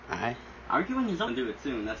Alright. Arguing is on. Do it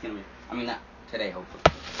soon. That's gonna be. I mean, not today,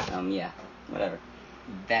 hopefully. Yeah. Whatever.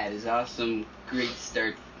 That is awesome. Great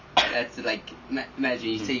start. That's like, imagine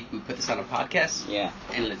you say we put this on a podcast. Yeah.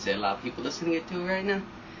 And let's say a lot of people listening to it right now.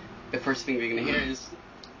 The first thing they're gonna hear is,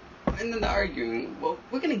 and then the arguing. Well,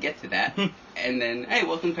 we're gonna get to that. And then, hey,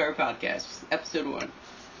 welcome to our podcast, episode 1.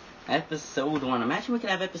 Episode 1. Imagine we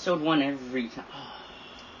could have episode 1 every time.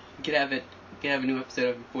 We could have a new episode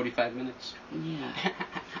every 45 minutes. Yeah.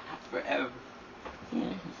 Forever.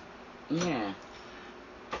 Yeah.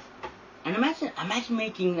 And imagine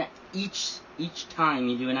making that each time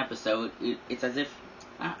you do an episode, it's as if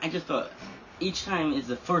I just thought each time is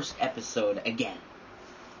the first episode again.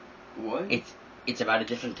 What? It's about a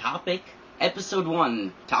different topic. Episode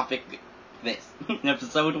 1, topic this.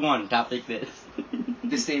 Episode 1, topic this.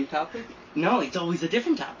 The same topic? No, it's always a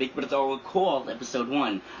different topic, but it's all called episode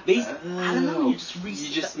 1. I don't know. You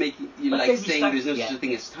just saying there's no such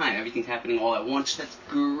thing as time. Everything's happening all at once. That's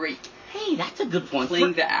great. Hey, that's a good point.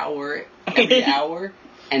 Playing the hour every hour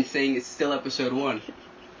and saying it's still episode 1.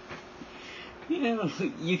 You know,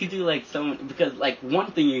 you could do because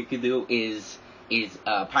one thing you could do is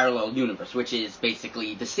parallel universe, which is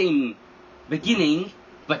basically the same beginning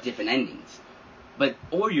but different endings.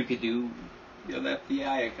 Or you could do. Yo, the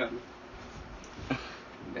FBI are coming.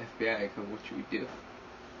 The FBI are coming. What should we do?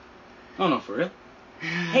 Oh no, for real?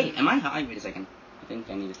 Hey, am I high? Wait a second. I think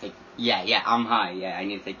I need to take. Yeah, I'm high. Yeah, I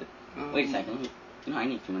need to take the. Wait a second. You know, I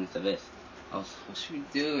need a few minutes of this. What should we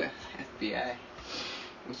do? FBI.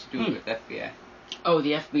 What should we do with FBI? Oh,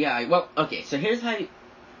 the FBI. Well, okay. So here's how.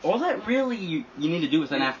 All that really you need to do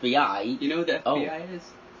with an FBI. You know what the FBI is?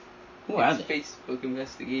 Who are they? Facebook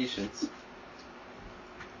investigations.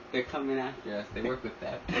 They're coming after us. They work with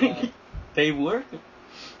the FBI. They work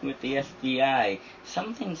with the FBI.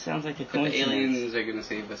 Something sounds like a coincidence. The aliens are gonna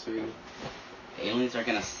save us, really. The aliens are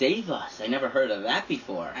gonna save us. I never heard of that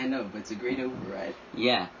before. I know, but it's a great override.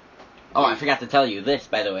 Yeah. Oh, I forgot to tell you this,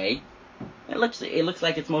 by the way. It looks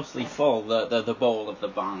like it's mostly full, the bowl of the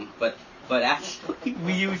bong, but actually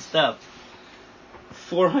we used up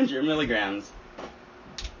 400 milligrams.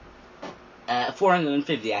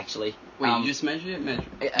 450 actually. Wait, you just measured it?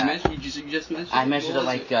 You just measured it? I measured it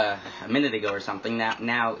like a minute ago or something.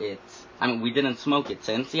 Now it's. I mean, we didn't smoke it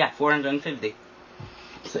since. Yeah, 450.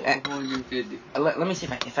 So, 450. Let me see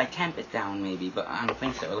if I tamp it down maybe, but I don't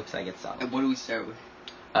think so. It looks like it's solid. And what do we start with?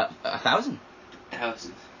 1,000.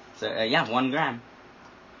 1,000. So yeah, 1 gram.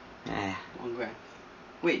 1 gram.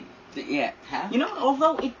 Wait, half? You know,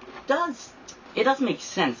 although it does make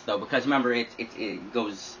sense though, because remember it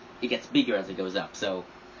gets bigger as it goes up. So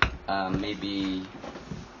maybe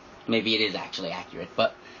it is actually accurate,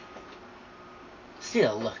 but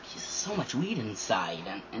still, look, there's so much weed inside,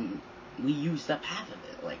 and we used up half of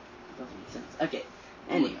it. Like, it doesn't make sense. Okay,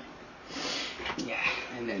 anyway. Yeah.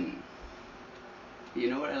 And then, you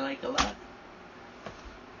know what I like a lot?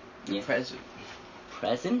 The present.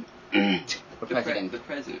 Present? The president? The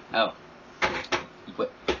present. Oh.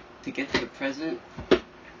 What? To get to the present,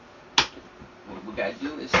 what we gotta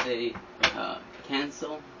do is say,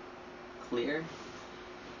 cancel, clear,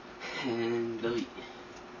 and delete.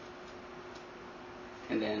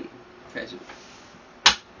 And then present.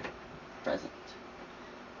 Present.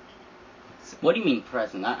 What do you mean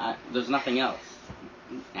present? There's nothing else.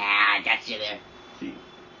 I got you there. See,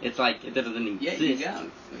 it's like it doesn't exist. Yeah, you got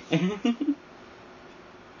it.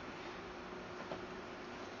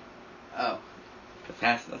 Oh. The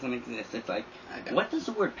past doesn't exist. It's like, what does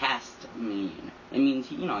the word past mean? It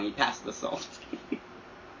means, you passed the salt.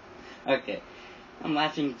 Okay. I'm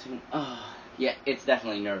laughing too. Oh, yeah, it's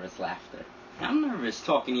definitely nervous laughter. I'm nervous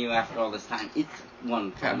talking to you after all this time. It's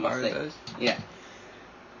one time, I'll say. Yeah.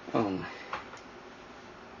 Oh.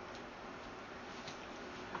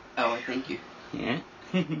 Oh, thank you. Yeah?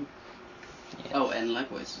 Yes. Oh, and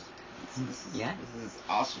likewise. This is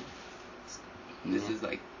awesome. This is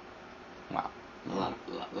like... Wow. A lot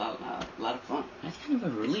of fun. That's kind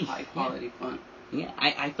of a relief. High quality fun. Yeah,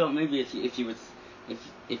 I thought maybe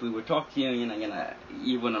if we were talking to you,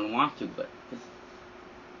 you wouldn't want to, but it's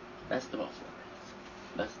best of both worlds.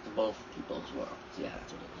 Best of both people's worlds. Yeah,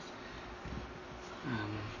 that's what it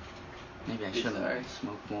is. Maybe I shouldn't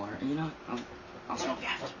smoke more. I'll smoke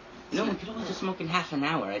after. We could only just smoke in half an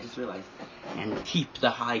hour. I just realized, and keep the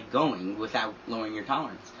high going without lowering your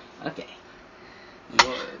tolerance. Okay.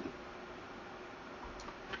 Word.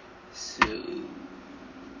 So,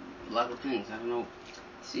 a lot of things. I don't know.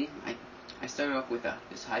 See, I started off with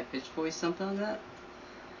this high-pitched voice, something like that.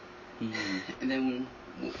 Mm-hmm. And then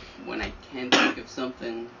when I can't think of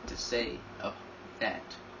something to say of that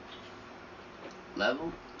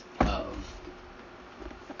level of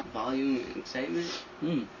volume and excitement,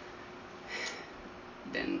 Hmm.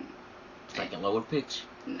 then It's like a lower pitch.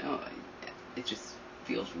 no, it just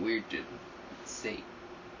feels weird to say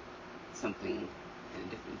something in a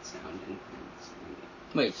different sound increments.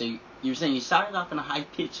 Wait, so you're saying you started off in a high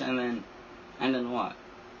pitch and then what?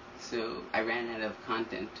 So I ran out of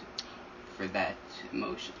content for that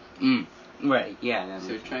emotion. Right, yeah.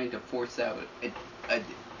 So trying to force out a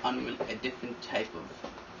different type of.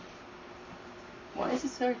 Why is it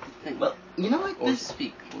so hard to think? Well, you know what? Or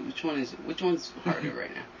speak. Which one's harder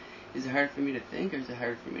right now? Is it harder for me to think, or is it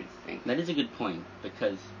harder for me to think? That is a good point,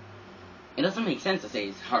 because it doesn't make sense to say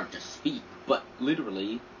it's hard to speak, but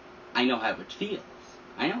literally, I know how it feels.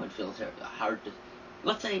 I know it feels hard to.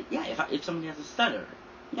 Let's say, yeah, if somebody has a stutter,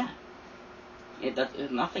 yeah,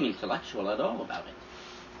 there's nothing intellectual at all about it.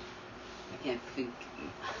 I can't think.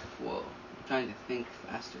 Whoa, I'm trying to think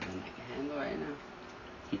faster than I can handle right now.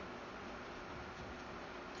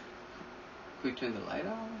 Could we turn the light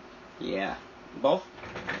off? Yeah, both.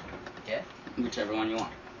 Yeah. Whichever one you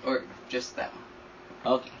want. Or just that one.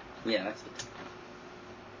 Okay. Yeah, that's good.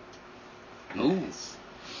 Ooh. Nice.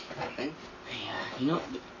 I think. Yeah, you know,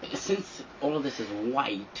 since all of this is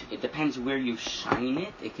white, it depends where you shine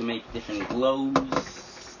it. It can make different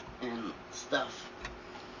glows and stuff.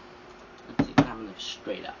 Let's see if I'm gonna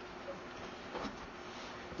straight up.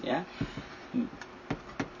 Yeah? I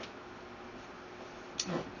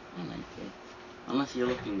like it. Unless you're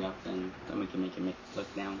looking up, then we can make it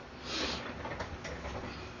look down.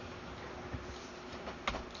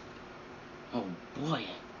 Oh boy.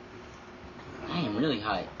 I am really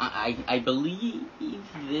high. I believe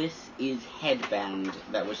this is headband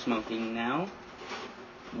that we're smoking now,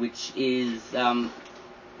 which is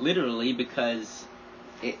literally because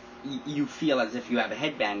you feel as if you have a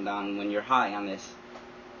headband on when you're high on this.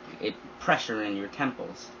 It pressure in your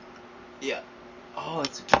temples. Yeah. Oh,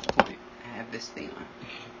 it's a good point. I have this thing on.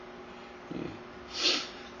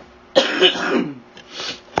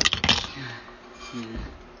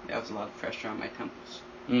 That was a lot of pressure on my temples.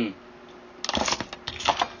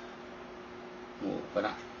 Well,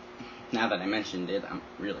 but now that I mentioned it, I'm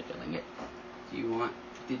really feeling it.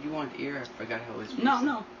 Did you want ear? I forgot how it was facing.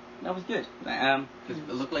 No, that was good. It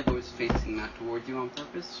looked like it was facing not towards you on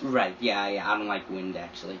purpose. Right, yeah, I don't like wind,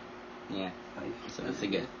 actually. Yeah, so it's a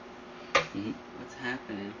good. Mm-hmm. What's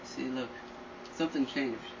happening? See, look. Something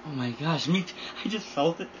changed. Oh my gosh, I just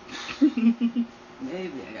felt it.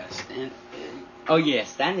 Maybe I gotta stand. Oh yeah,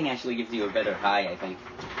 standing actually gives you a better high, I think.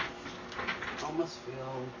 I almost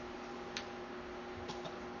feel.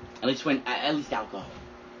 At least alcohol.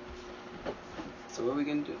 So what are we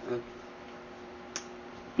gonna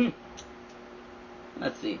do?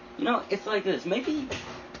 Let's see. You know, it's like this. Maybe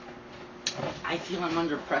I feel I'm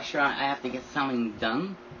under pressure. I have to get something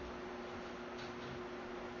done.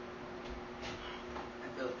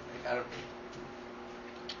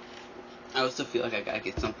 I also feel like I gotta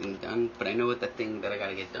get something done, but I know what the thing that I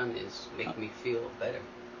gotta get done is. Make me feel better.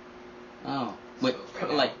 Oh, wait,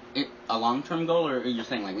 So like a long-term goal, or you're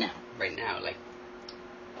saying like now? Right now, like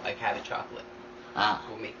have a chocolate.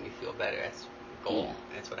 Will make me feel better. That's the goal. Yeah.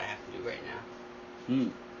 That's what I have to do right now. I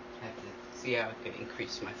have to see how I could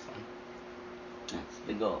increase my fun. That's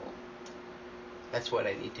the goal. That's what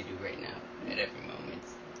I need to do right now at every moment.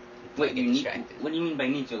 Wait, I get distracted. What do you mean by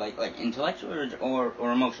need to? Like intellectually or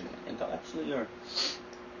emotionally? Intellectually or?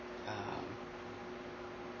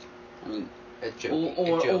 I mean, a joke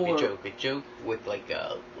with like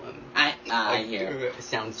I hear.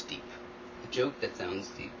 Sounds deep. A joke that sounds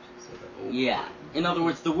deep. So yeah. In other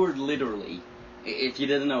words, the word literally. If you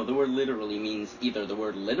didn't know, the word literally means either the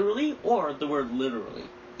word literally or the word literally.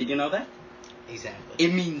 Did you know that? Exactly.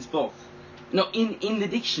 It means both. No, in the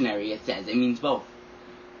dictionary it says it means both.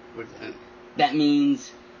 What does that mean? That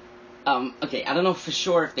means, okay, I don't know for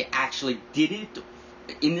sure if they actually did it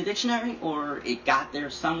in the dictionary or it got there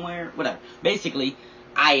somewhere, whatever. Basically,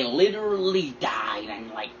 I literally died,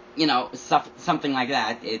 and like, you know, something like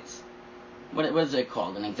that. It's, what is it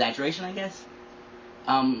called? An exaggeration, I guess?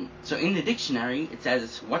 So in the dictionary, it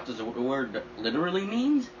says, what does the word literally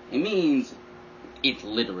means? It means it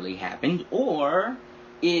literally happened, or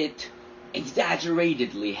it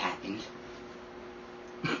exaggeratedly happened.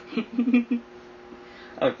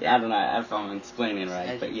 Okay, I don't know if I'm explaining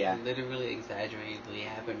right, but yeah. Literally exaggeratedly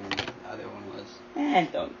happened, and the other one was.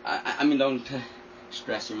 Don't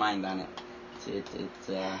stress your mind on it.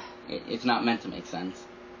 It's not meant to make sense,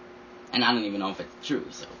 and I don't even know if it's true.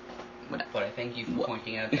 So, whatever. But I thank you for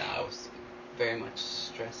pointing out that I was very much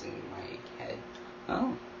stressing my head.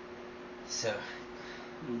 Oh. So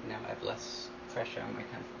now I have less pressure on my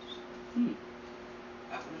temples.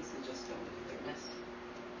 I wouldn't suggest going to fitness.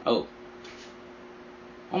 Oh.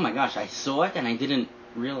 Oh my gosh, I saw it and I didn't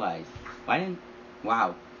realize. Why didn't...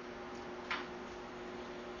 Wow.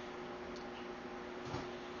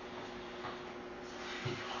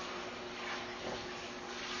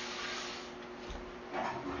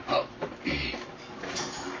 Oh.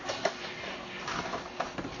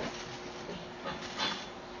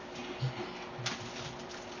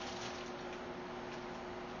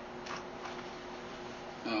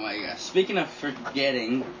 Oh my gosh. Speaking of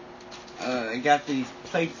forgetting, I got these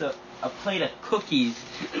plates of... A plate of cookies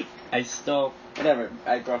I stole, whatever,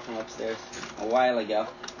 I brought from upstairs a while ago.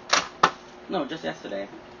 No, just yesterday.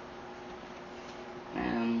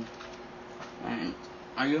 And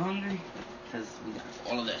are you hungry? Because we got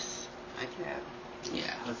all of this. I can have.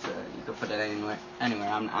 Yeah, let's, you can put it anywhere.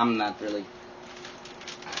 I'm not really,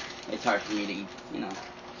 it's hard for me to eat, you know.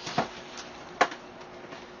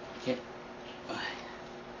 Okay.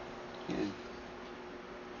 Yeah.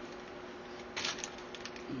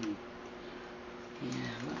 Yeah,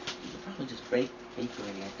 well, you could probably just bake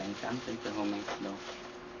already, I think. I don't think they're homemade, though.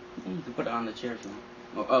 Yeah, you could put it on the chair if you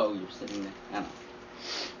want. Oh, you're sitting there. I don't know.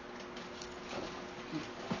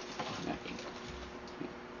 Okay,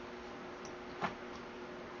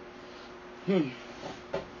 good.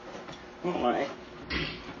 Alright.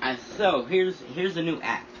 So, here's a new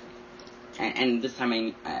app. And this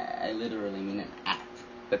time I literally mean an app.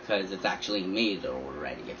 Because it's actually made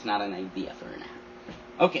already. It's not an idea for an app.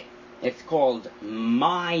 Okay. It's called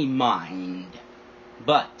My Mind,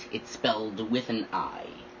 but it's spelled with an I.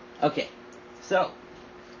 Okay, so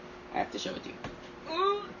I have to show it to you.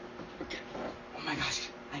 Okay. Oh my gosh,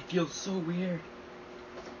 I feel so weird.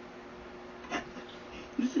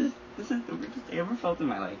 This is the weirdest I ever felt in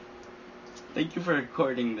my life. Thank you for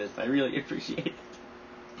recording this. I really appreciate it.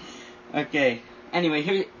 Okay. Anyway,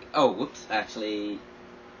 here. Oh, whoops. Actually.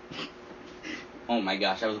 Oh my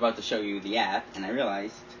gosh, I was about to show you the app, and I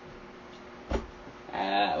realized.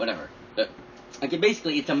 Whatever. Okay,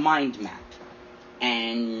 basically, it's a mind map.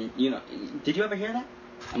 And, you know, did you ever hear that?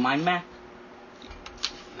 A mind map?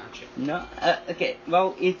 Not sure. No? Okay,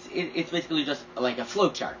 well, it's basically just like a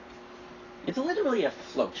flowchart. It's literally a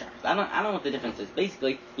flowchart. I don't know what the difference is.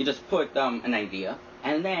 Basically, you just put an idea,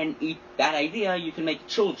 and then that idea, you can make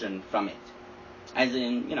children from it. As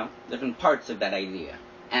in, you know, different parts of that idea.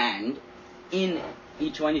 And in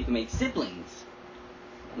each one, you can make siblings.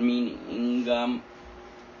 Meaning,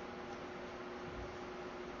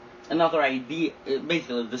 another idea,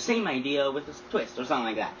 basically the same idea with a twist or something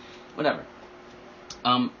like that. Whatever.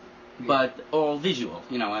 But all visual,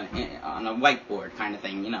 you know, on a whiteboard kind of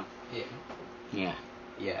thing, you know. Yeah. Yeah.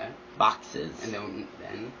 Yeah. Boxes. And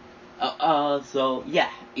then? So, yeah,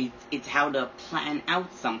 it's how to plan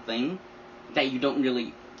out something that you don't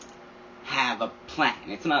really have a plan.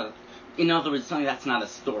 It's not, in other words, something that's not a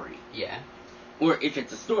story. Yeah. Or if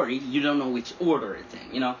it's a story, you don't know which order it's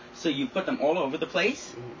in, you know? So you put them all over the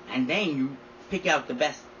place, and then you pick out the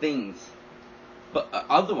best things. But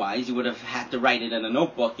otherwise, you would have had to write it in a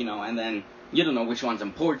notebook, you know, and then you don't know which one's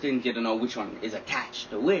important, you don't know which one is attached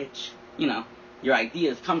to which, you know. Your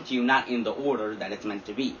ideas come to you not in the order that it's meant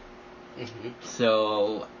to be. Mm-hmm.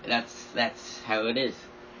 So, that's how it is.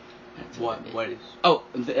 That's what is? Oh,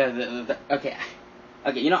 okay.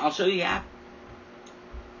 Okay, you know, I'll show you the app.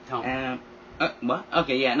 Tell me. What?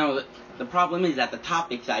 Okay, yeah, no, the problem is that the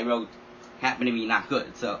topics I wrote happen to be not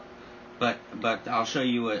good, so, but I'll show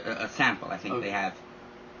you a sample I think they have.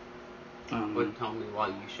 But tell me while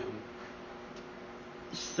you show me.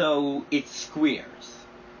 So, it's squares.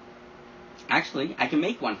 Actually, I can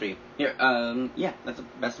make one for you. Here, yeah, that's the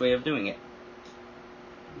best way of doing it.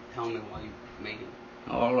 Tell me while you make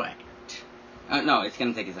it. Alright. No, it's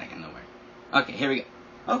gonna take a second, don't worry. Okay, here we go.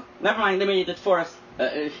 Oh, never mind, they made it for us.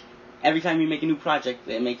 Every time you make a new project,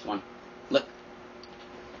 it makes one. Look.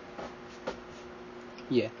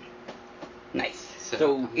 Yeah. Nice.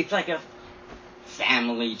 So it's like a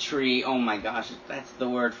family tree. Oh my gosh, that's the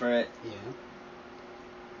word for it. Yeah.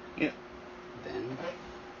 Yeah. Then?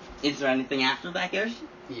 Is there anything after that, Gersh?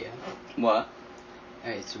 Yeah. What?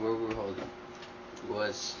 Alright, so where we were holding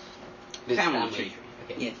was this family tree.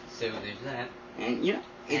 Okay. Yeah. So there's that. And you know,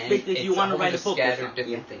 it's basically if you want to write a book or scattered something.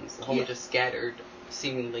 different things. A whole bunch of scattered,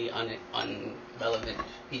 seemingly unrelevant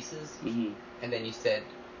pieces. Mm-hmm. And then you said,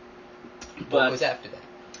 what was after that?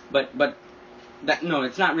 But that no,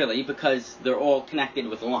 it's not really because they're all connected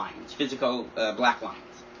with lines, physical black lines.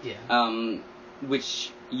 Yeah.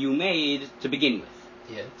 Which you made to begin with.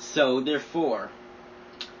 Yeah. So therefore,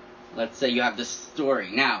 let's say you have this story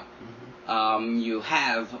now. Mm-hmm. You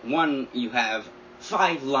have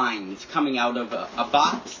 5 lines coming out of a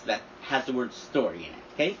box that has the word story in it.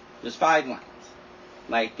 Okay, there's 5 lines.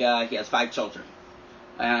 Like, he has 5 children.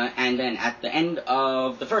 And then at the end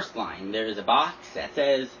of the first line, there is a box that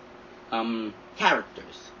says,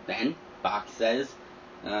 characters. Then, box says,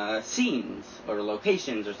 scenes, or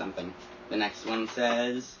locations, or something. The next one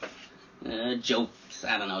says, jokes,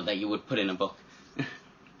 I don't know, that you would put in a book.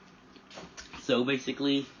 So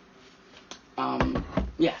basically,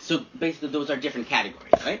 so basically those are different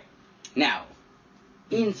categories, right? Now,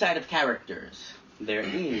 inside of characters, there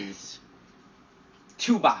is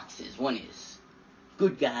 2 boxes. One is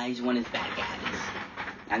good guys, one is bad guys.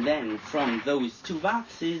 And then from those 2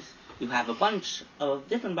 boxes, you have a bunch of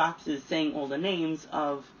different boxes saying all the names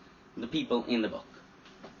of the people in the book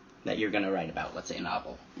that you're going to write about, let's say a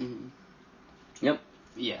novel. Mm-hmm. Yep.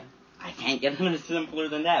 Yeah. I can't get any simpler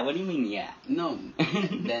than that. What do you mean, yeah? No.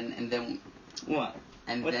 and then What?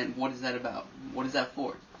 And then what is that about? What is that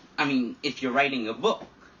for? I mean, if you're writing a book.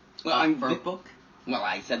 Well, for a book? Well,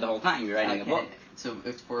 I said the whole time you're writing a book. So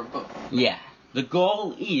it's for a book. Yeah. The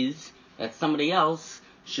goal is that somebody else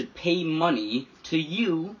should pay money to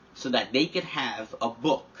you so that they could have a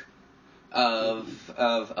book of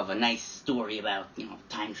a nice story about,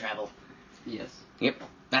 time travel. Yes. Yep.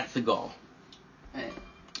 That's the goal.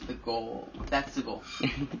 That's the goal.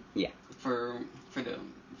 Yeah. For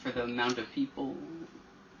the amount of people.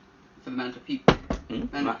 Amount of people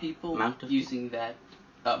using that,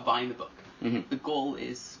 buying the book. Mm-hmm. The goal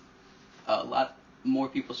is a lot more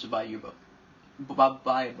people should buy your book.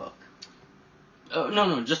 Buy a book.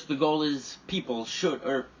 No, just the goal is people should,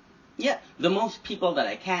 the most people that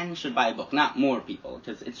I can should buy a book, not more people,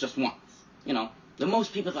 because it's just once. The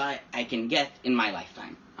most people that I can get in my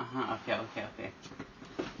lifetime. Uh-huh, okay.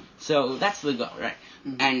 So that's the goal, right?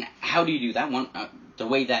 Mm-hmm. And how do you do that? The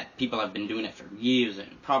way that people have been doing it for years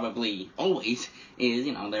and probably always is,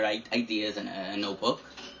 they write ideas in a notebook,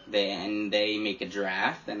 and they make a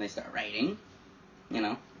draft, and they start writing,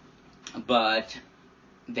 But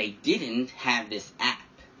they didn't have this app,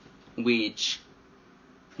 which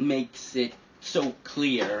makes it so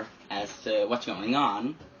clear as to what's going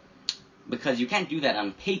on, because you can't do that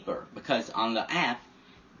on paper, because on the app,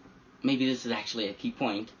 maybe this is actually a key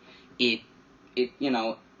point, it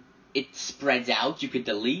spreads out. You could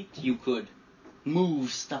delete, you could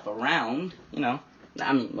move stuff around, I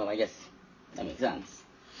guess that makes sense.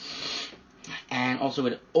 And also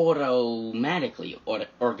it automatically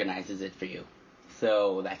organizes it for you.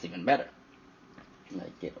 So that's even better.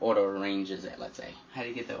 Like it auto arranges it, let's say. How do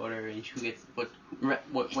you get the auto arrange? Who gets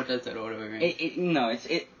what does that auto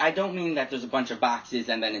arrange? I don't mean that there's a bunch of boxes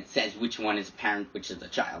and then it says which one is a parent, which is a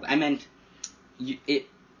child. I meant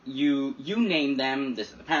you name them. This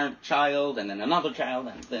is the parent, child, and then another child,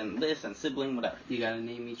 and then this and sibling, whatever. You gotta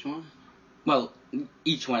name each one? Well,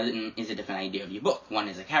 each one is a different idea of your book. One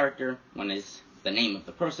is a character, one is the name of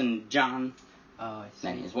the person, John. Oh, I see.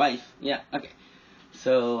 Then his wife. Yeah, okay.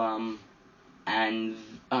 So, and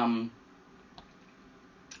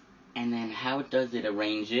then how does it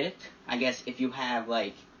arrange it? I guess if you have,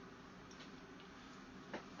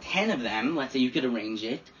 10 of them, let's say you could arrange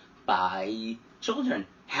it by children.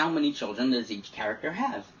 How many children does each character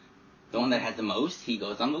have? The one that has the most, he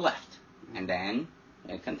goes on the left. And then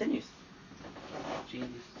it continues.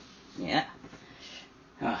 Genius. Yeah.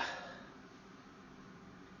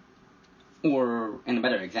 Or, in a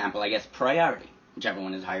better example, I guess, priority. Whichever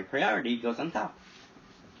one is higher priority goes on top.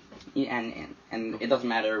 Yeah, and it doesn't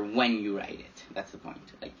matter when you write it. That's the point.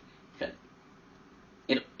 Cause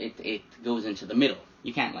it goes into the middle.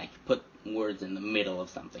 You can't, put words in the middle of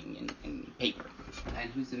something in paper.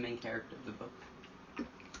 And who's the main character of the book?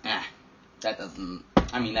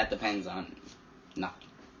 That depends on nothing.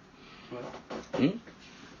 What?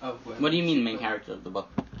 Oh, what do you mean main character of the book?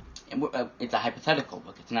 It's a hypothetical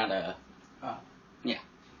book. It's not a... Yeah.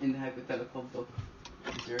 In the hypothetical book,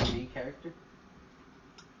 is there a main character?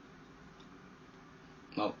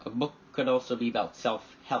 Well, a book could also be about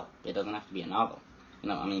self-help. It doesn't have to be a novel.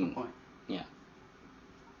 Good point. Yeah.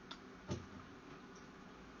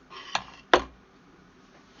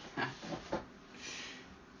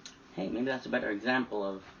 Hey, maybe that's a better example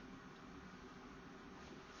of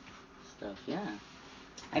stuff, yeah.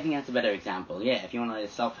 I think that's a better example, yeah. If you want to write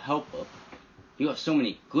a self-help book, you have so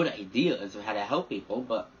many good ideas of how to help people,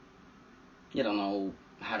 but you don't know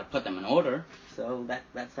how to put them in order. So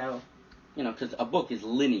that's how, because a book is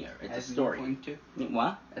linear. It's a story. That's a good point, too.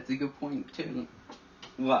 What? That's a good point, too.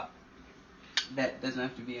 What? That doesn't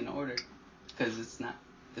have to be in order, because it's not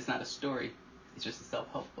a story. It's just a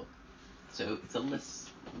self-help book. So it's a list.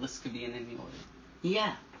 A list could be in any order.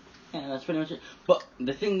 Yeah, that's pretty much it. But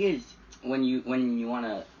the thing is, when you want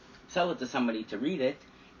to sell it to somebody to read it,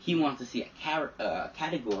 he wants to see a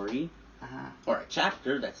category or a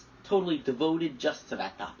chapter that's totally devoted just to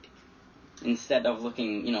that topic, instead of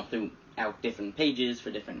looking, throughout different pages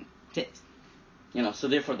for different tips. So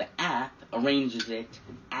therefore the app arranges it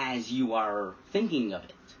as you are thinking of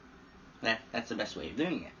it. That's the best way of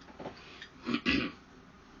doing it.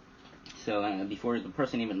 So before the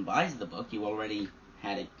person even buys the book, you already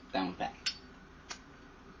had it down pat.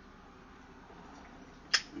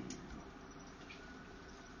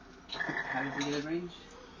 How does it get arranged?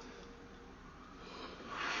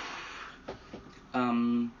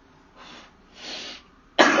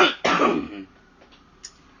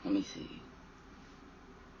 Let me see.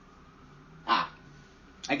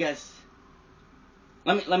 I guess.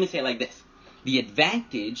 Let me say it like this: the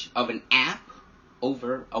advantage of an app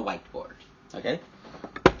over a whiteboard. Okay.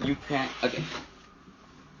 Okay.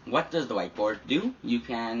 What does the whiteboard do? You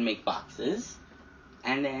can make boxes,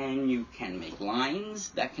 and then you can make lines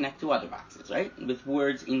that connect to other boxes, right? With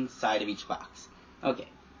words inside of each box. Okay.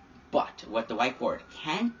 But what the whiteboard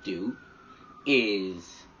can't do is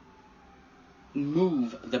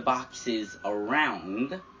move the boxes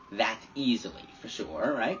around that easily, for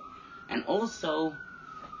sure, right? And also,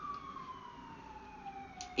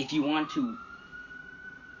 if you want to,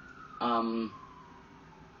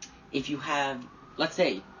 if you have, let's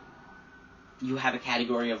say, you have a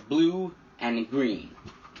category of blue and green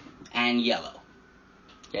and yellow,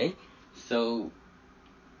 okay? So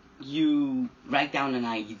you write down an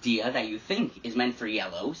idea that you think is meant for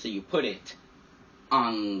yellow, so you put it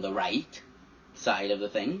on the right side of the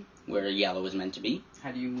thing, where yellow is meant to be.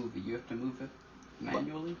 How do you move it? You have to move it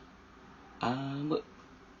manually?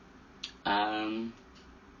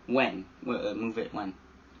 When? Move it when?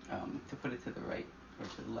 To put it to the right or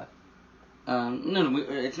to the left. No,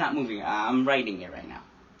 it's not moving. I'm writing it right now.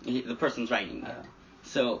 The person's writing it.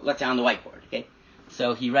 So let's say on the whiteboard, okay?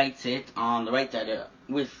 So he writes it on the right side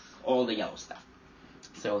with all the yellow stuff.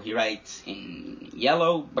 So he writes in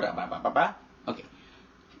yellow, blah, blah, blah, blah, blah. Okay.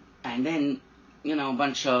 And then, he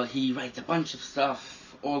writes a bunch of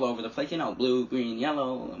stuff all over the place, blue, green,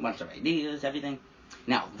 yellow, a bunch of ideas, everything.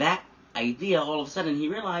 Now, that idea, all of a sudden, he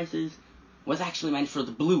realizes, was actually meant for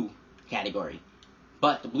the blue category.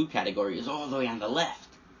 But the blue category is all the way on the left.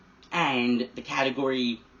 And the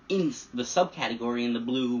category in the subcategory in the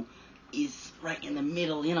blue is right in the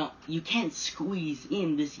middle. You can't squeeze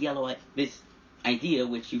in this idea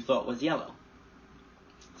which you thought was yellow.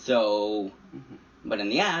 So, but in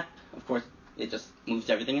the app, of course, it just moves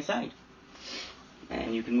everything aside.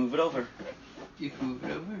 And you can move it over. You can move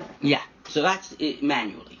it over? Yeah. So that's it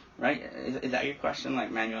manually, right? Is that your question?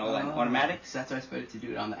 Like manual and automatic? So that's why it's better to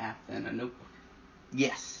do it on the app than a notebook.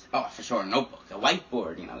 Yes. Oh, for sure, a notebook. A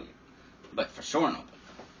whiteboard, but for sure a notebook.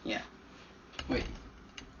 Yeah. Wait.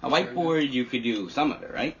 A whiteboard, you could do some of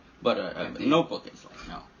it, right? But a notebook is like,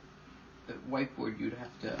 no. The whiteboard, you'd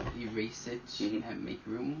have to erase it and make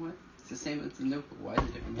room with. It's the same as a notebook. Why is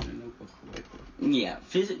it different than a notebook or whiteboard? Yeah,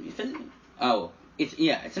 physically. Oh,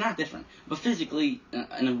 it's not different. But physically,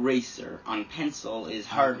 an eraser on pencil is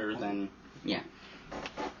harder than, yeah.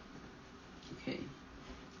 Okay.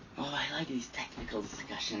 Oh, I like these technical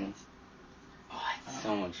discussions. Oh, it's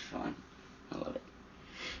so much fun. I love it.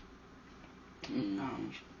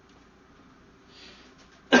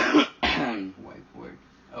 Whiteboard.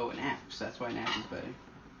 Oh, an app. So that's why an app is better.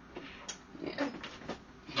 Yeah.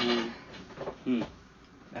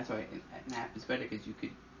 That's why an app is better, because you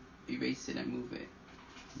could erase it and move it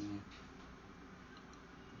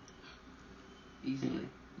easily.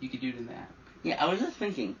 You could do it in the app. Yeah, I was just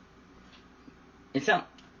thinking.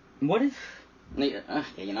 What if? Okay,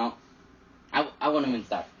 I won't even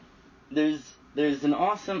start. There's an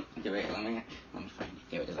awesome. Okay, wait, let me find it.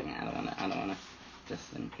 Okay, wait a second. I don't wanna.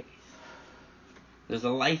 Just in case. There's a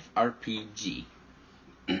life RPG.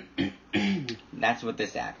 That's what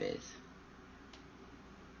this app is.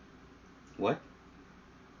 What?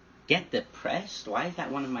 Get depressed? Why is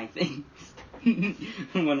that one of my things?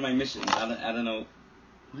 One of my missions. I don't know.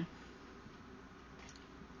 What?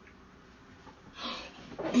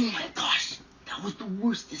 Oh my gosh! That was the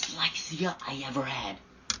worst dyslexia I ever had.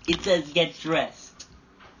 It says get stressed.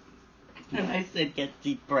 And I said get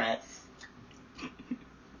depressed.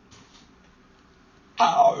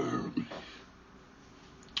 Oh.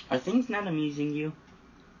 Are things not amusing you?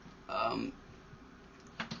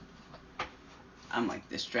 I'm like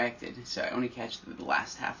distracted, so I only catch the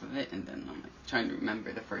last half of it, and then I'm like trying to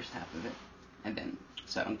remember the first half of it, and then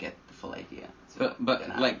so I don't get the full idea. So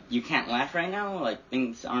but like you can't laugh right now. Like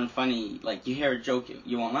things aren't funny. Like you hear a joke,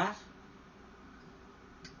 you won't laugh.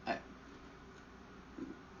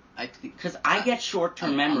 because I get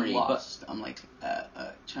short-term memory, I'm lost. I'm like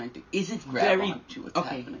trying to. Is it grab very onto what's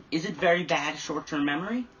okay? happening. Is it very bad short-term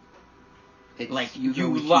memory? It's like you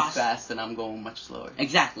you go lost too fast and I'm going much slower.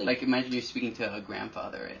 Exactly. Like imagine you're speaking to a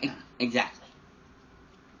grandfather right now. Exactly.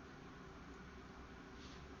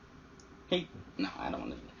 Hey, no, I don't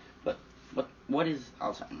want to do that. But what is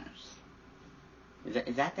Alzheimer's?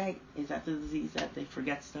 Is that the disease that they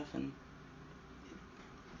forget stuff and?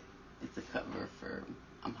 It's a cover for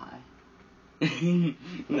I'm high.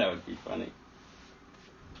 That would be funny.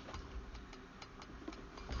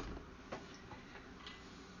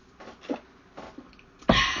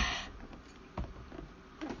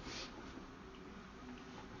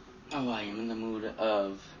 Oh, I am in the mood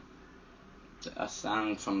of a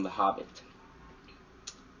song from The Hobbit.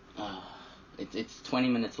 It's 20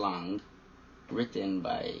 minutes long, written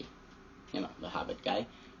by, the Hobbit guy,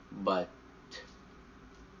 but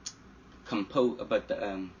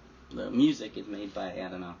the music is made by, I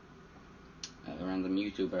don't know, a random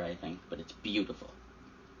YouTuber, I think, but it's beautiful.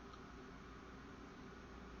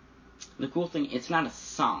 The cool thing, it's not a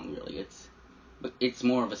song, really, but it's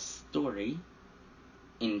more of a story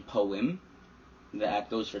in poem that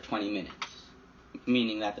goes for 20 minutes,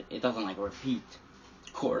 meaning that it doesn't, repeat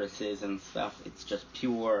choruses and stuff. It's just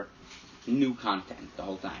pure new content the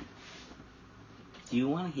whole time. Do you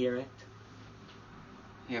want to hear it?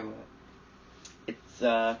 Hear what? It's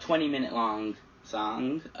a 20-minute long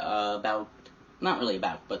song not really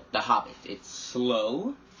about, but The Hobbit. It's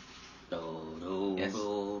slow. Yes.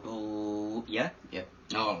 Yeah? Yep.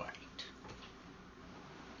 Alright.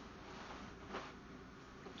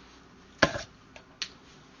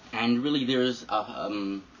 And really there's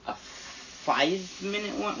a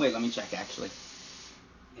 5-minute one. Wait, let me check actually.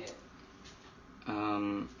 Yeah.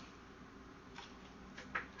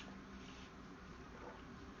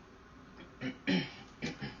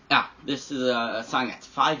 This is a song that's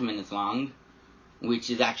 5 minutes long, which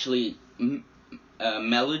is actually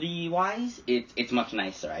melody-wise, it's much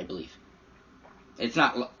nicer, I believe. It's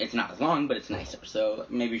not as long, but it's nicer. So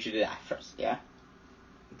maybe we should do that first, yeah?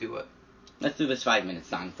 Do what? Let's do this 5-minute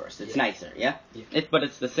song first. It's nicer, yeah? Yeah. But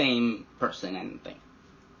it's the same person and thing.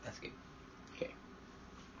 That's good. Okay.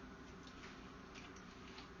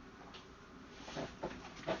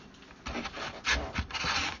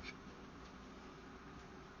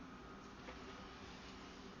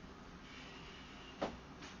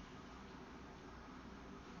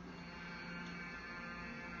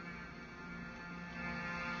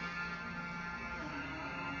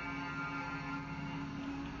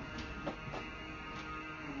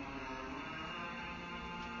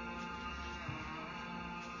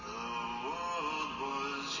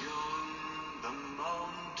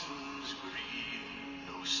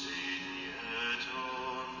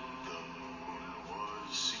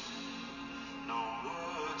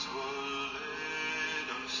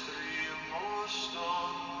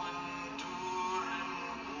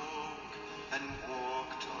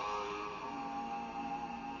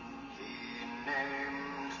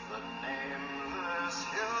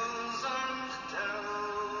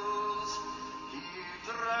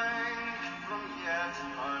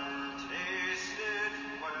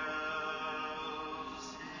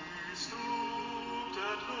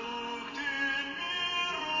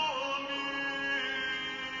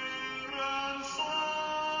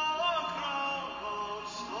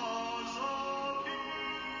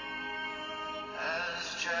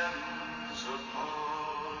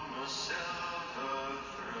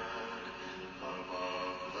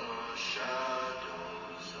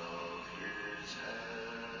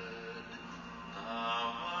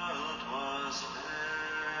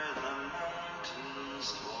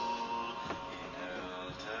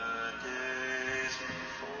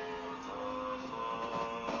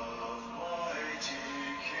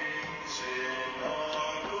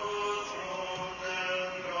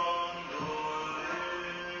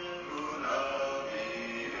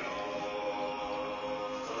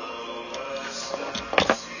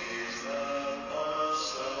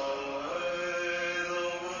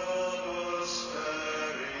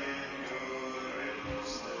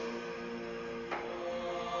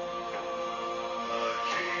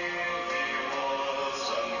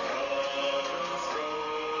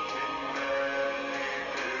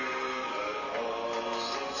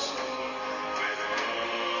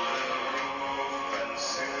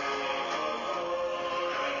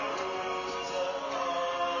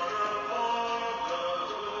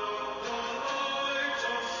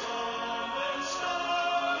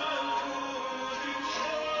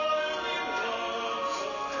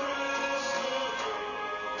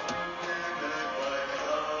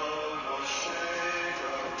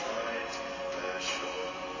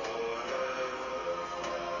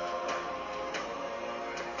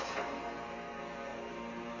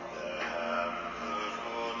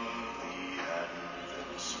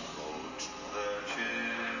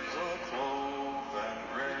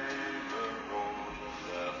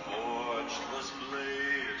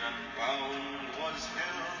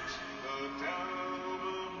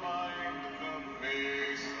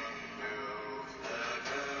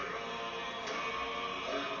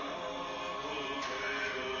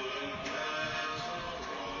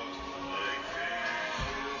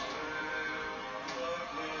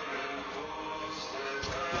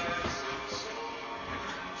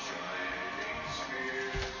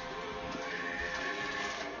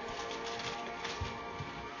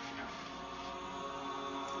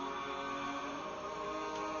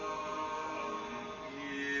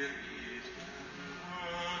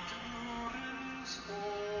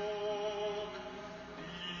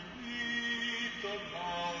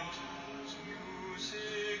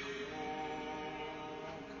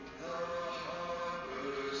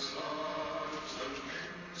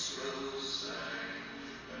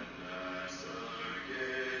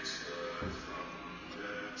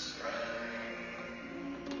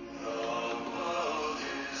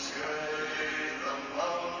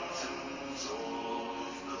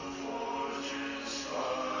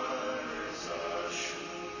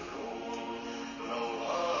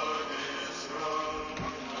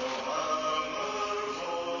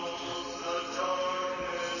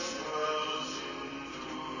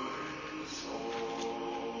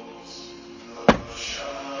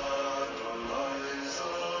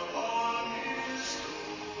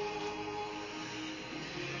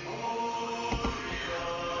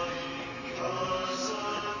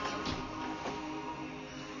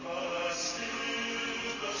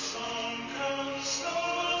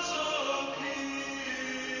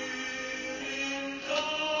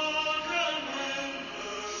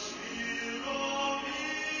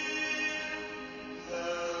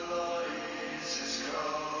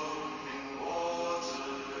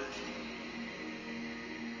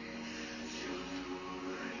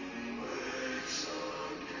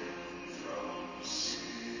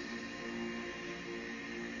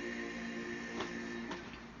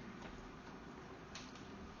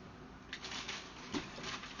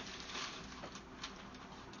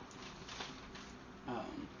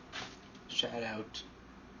 shout out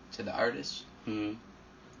to the artist. Mm-hmm.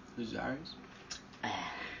 Who's the artist?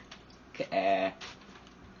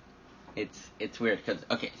 It's weird because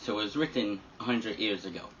so it was written 100 years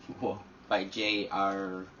ago. Whoa. By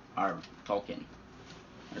J.R.R. Tolkien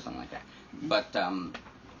or something like that. Mm-hmm. But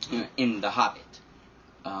in The Hobbit.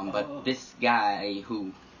 But this guy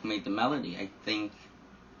who made the melody, I think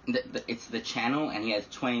it's the channel, and he has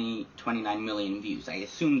 29 million views. I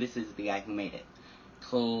assume this is the guy who made it.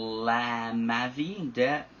 Clamavi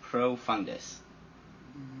de Profundis.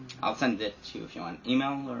 I'll send it to you if you want.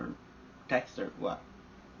 Email or text or what?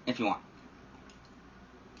 If you want.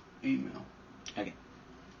 Email. Okay.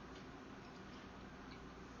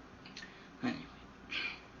 Anyway.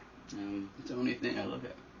 It's the only thing I look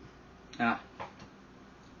at. Ah.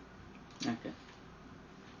 Okay.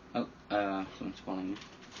 Oh, someone's calling me.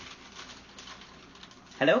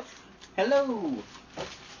 Hello? Hello!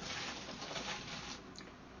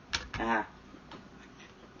 Aha.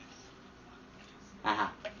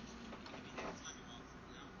 Aha.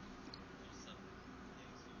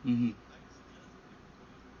 Mm-hmm.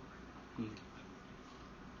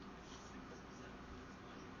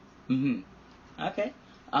 Mm-hmm. Okay.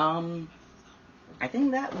 I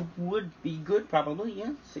think that would be good, probably,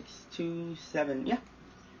 yeah. 6 to 7, yeah.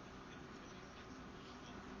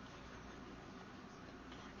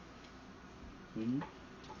 Mm-hmm.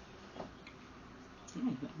 Oh,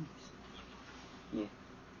 nice. Yeah.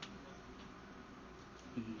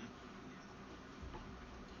 Mm-hmm.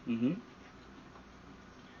 Mm-hmm.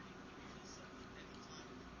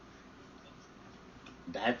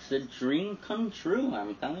 That's a dream come true,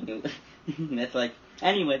 I'm telling you. That's like,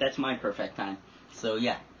 anyway, that's my perfect time. So,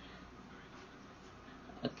 yeah.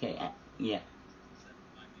 Okay, yeah.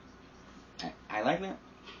 I like that.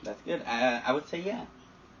 That's good. I would say yeah.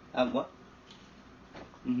 What?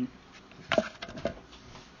 Mm-hmm.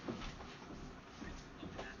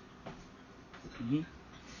 Mm-hmm.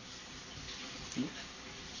 Mm-hmm.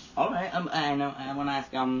 All right. I know. I want to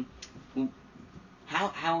ask.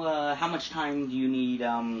 How much time do you need?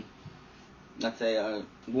 Let's say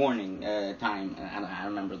warning time. I don't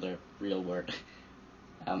remember the real word.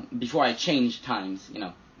 Before I change times,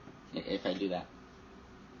 if I do that.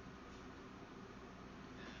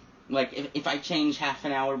 Like if I change half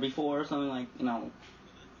an hour before or something, like.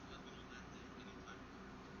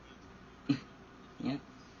 Yeah.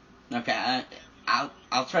 Okay.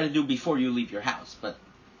 I'll try to do before you leave your house, but.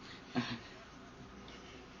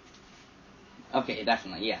 Okay,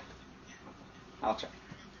 definitely, yeah. I'll try.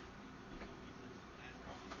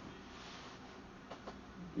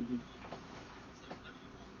 Mm-hmm.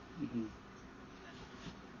 Mm-hmm.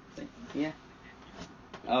 Yeah.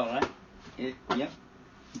 All right. Yep.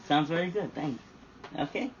 It sounds very good. Thanks.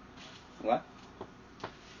 Okay. What?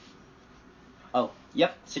 Oh,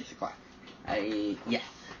 yep. 6 o'clock. Yes.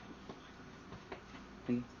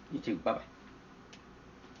 You too. Bye bye.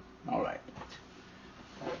 All right.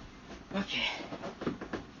 Okay.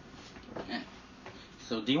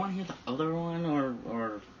 So, do you want to hear the other one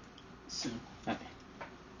or? Soon. Okay.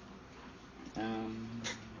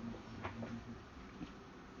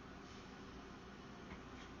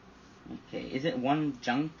 Okay. Is it one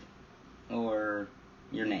junk or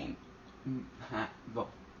your name?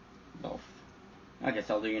 Both. Both. Okay,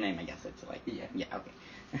 so I'll do your name. I guess it's like. Yeah. Yeah. Okay.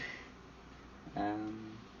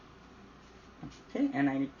 Okay, and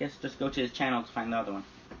I guess just go to his channel to find the other one.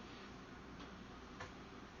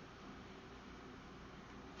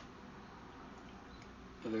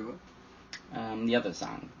 Other what? The other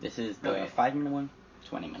song. This is the 5-minute one,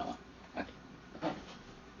 20-minute one. Okay.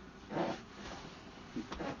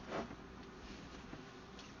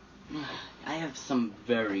 I have some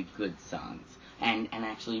very good songs, and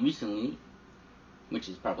actually recently, which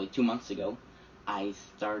is probably 2 months ago, I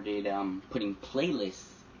started putting playlists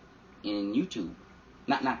in YouTube,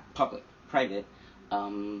 not public, private,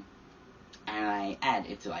 and I add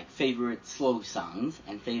it's like favorite slow songs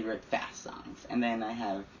and favorite fast songs, and then I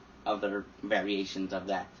have other variations of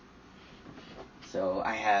that. So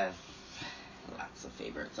I have lots of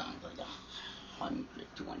favorite songs, like 100,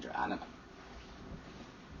 200, I don't know.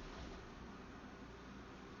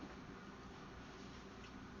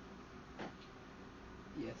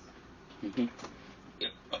 Yes. Mm-hmm.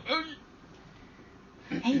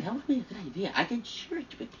 Hey, that would be a good idea. I could share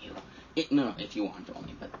it with you. No, if you want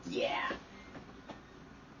only, but yeah.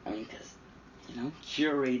 I mean, because,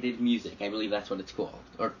 curated music. I believe that's what it's called.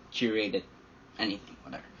 Or curated anything,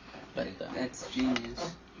 whatever. But that's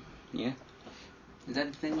genius. Yeah. Is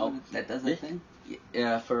that the thing that does this that thing?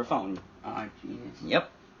 Yeah, for a phone. Oh, genius.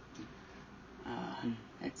 Yep.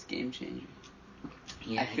 That's game changing.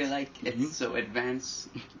 Yeah, I feel like mhm. it's so advanced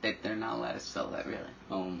that they're not allowed to sell that,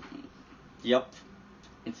 really. Yup.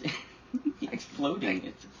 It's it's floating.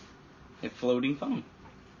 It's a floating phone.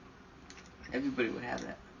 Everybody would have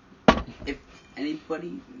that. If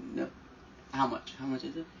anybody, no, how much? How much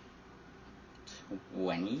is it?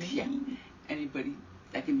 20? Yeah. Anybody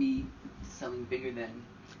that can be selling bigger than,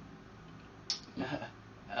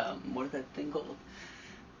 what is that thing called?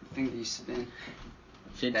 The thing that you spin.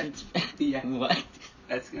 Fidget That, yeah. What?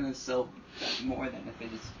 That's gonna sell more than a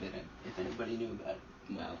fidget spinner, if anybody knew about it.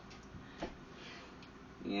 Well.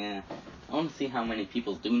 Yeah. I want to see how many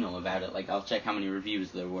people do know about it. Like, I'll check how many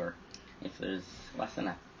reviews there were. If there's less than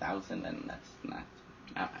 1,000, then that's not...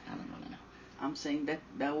 I don't really know. I'm saying that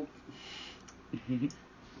will...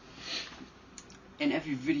 In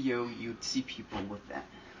every video, you'd see people with that.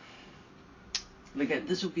 Like,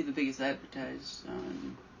 this would be the biggest advertised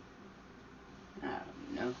on... I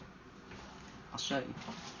don't know. I'll show you.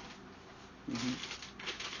 Mm-hmm.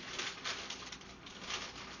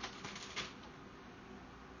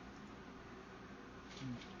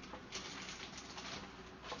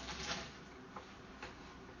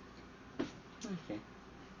 Okay.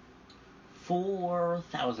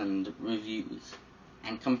 4,000 reviews.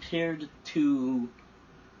 And compared to...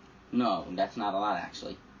 No, that's not a lot,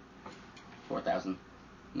 actually. 4,000.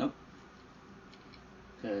 Nope.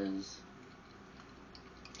 Because...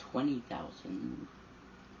 20,000...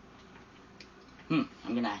 I'm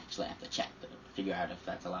gonna actually have to check to figure out if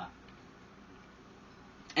that's a lot.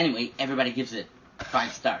 Anyway, everybody gives it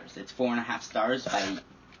 5 stars. It's 4.5 stars by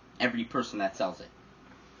every person that sells it.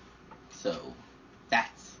 So,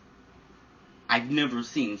 that's... I've never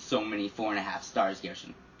seen so many 4.5 stars,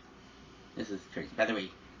 Gershon. This is crazy. By the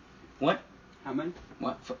way, what? How many?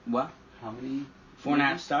 What? What? How many?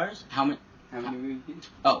 4.5 stars? How many? How many reviews?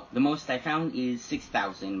 Oh, the most I found is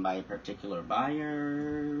 6,000 by a particular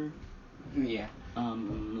buyer. Yeah.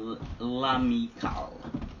 Lamical.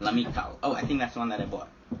 Oh, I think that's the one that I bought.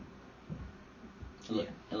 Yeah.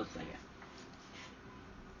 It looks like it.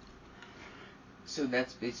 So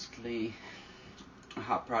that's basically a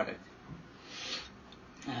hot product.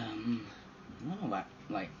 I don't know about,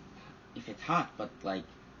 like, if it's hot, but, like,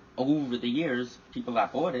 over the years, people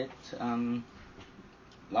that bought it,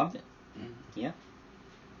 loved it. Mm. Yeah.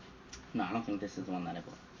 No, I don't think this is the one that I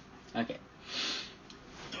bought. Okay.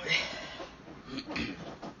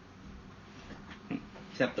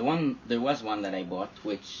 Except there was one that I bought,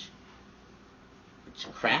 which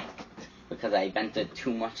cracked because I bent it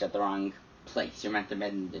too much at the wrong place. You're meant to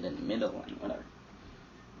bend it in the middle and whatever.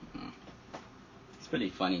 It's pretty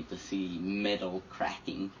funny to see metal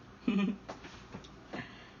cracking.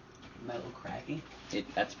 Metal cracking?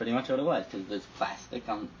 That's pretty much what it was, because there's plastic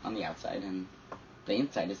on the outside, and the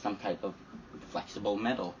inside is some type of flexible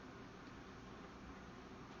metal.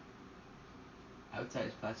 Outside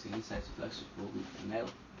is plastic, inside is flexible metal.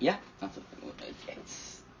 Yeah, that's what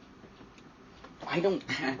it's. I don't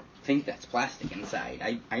think that's plastic inside.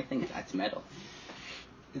 I think that's metal.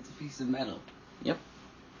 It's a piece of metal. Yep.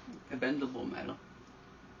 A bendable metal.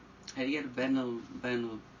 How do you get a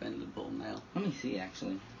bendable metal? Let me see,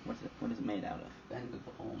 actually. What is it made out of?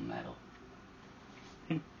 Bendable metal.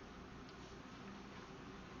 Are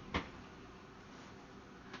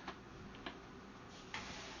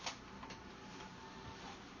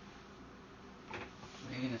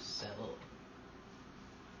you gonna sell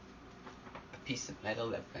a piece of metal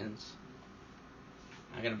that bends?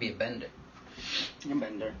 I'm gonna be a bender. A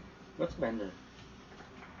bender. What's a bender?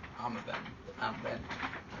 I'm a bender. I'm a bender.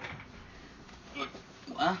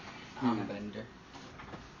 What? I'm a bender.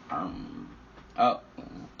 Oh.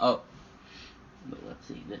 But let's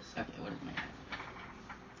see this. Okay, what is it made out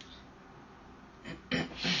of?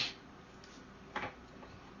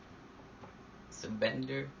 It's a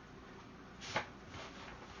bender.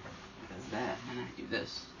 Does that, and I do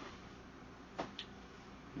this.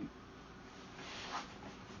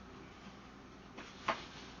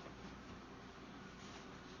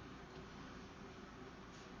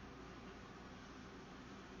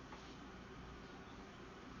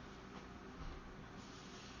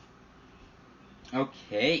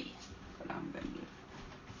 Okay. But I'm bender.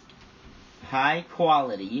 High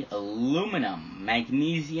quality aluminum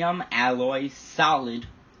magnesium alloy solid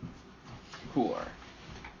core.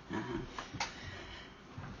 Uh-huh.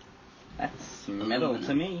 That's metal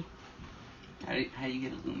to me. How do you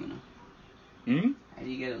get aluminum? How do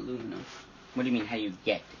you get aluminum? What do you mean, how you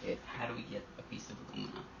get it? How do we get a piece of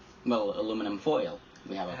aluminum? Well, aluminum foil.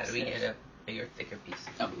 We have How do we get a bigger, thicker piece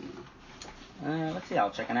of aluminum? Let's see,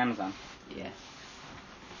 I'll check on Amazon. Yeah.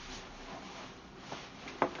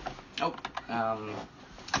 Oh,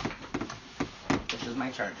 this this is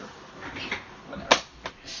my charger. Whatever.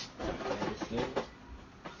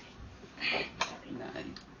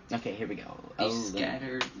 Okay, here we go.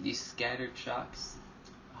 These scattered shocks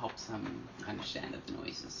helps them understand that the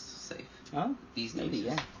noise is safe. Oh, these maybe, noises.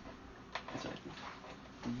 yeah. That's what I think.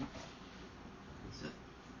 Mm-hmm. So it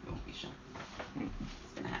won't be shocked. Mm-hmm.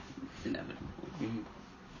 It's gonna happen. It's inevitable. Mm-hmm.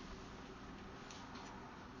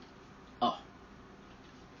 Oh.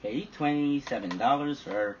 Okay, $27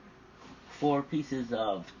 for 4 pieces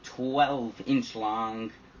of 12-inch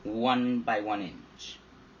long, 1 by 1 inch.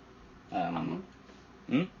 How much?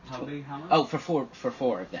 Hmm? How big? How much? Oh, for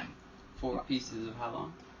four of them. 4 pieces of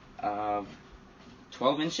how long?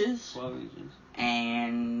 12 inches. 12 inches.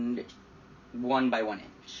 And 1 by 1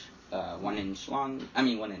 inch. 1 inch long. I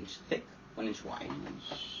mean 1 inch thick, 1 inch wide. 1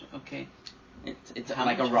 inch. Okay. It's how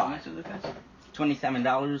like much, a rod. How much does it cost?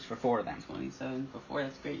 $27 for 4 of them. 27 for 4.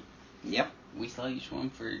 That's great. Yep. We sell each one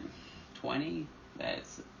for 20.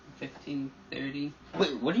 That's 15, 30.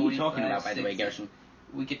 Wait, what are you talking about, by the way, 60. Gershon?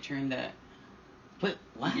 We could turn that. Wait,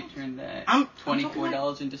 what? We could turn that I'm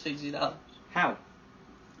 $24 into $60. How?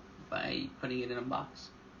 By putting it in a box.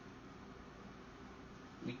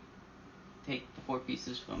 We take the 4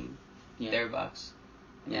 pieces from their box.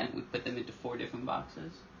 Yeah. We put them into 4 different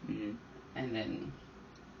boxes. Mm-hmm. And then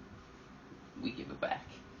we give it back.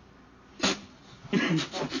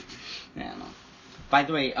 Yeah, no. By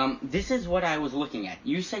the way, this is what I was looking at.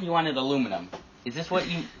 You said you wanted aluminum. Is this what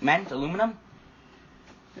you meant, aluminum?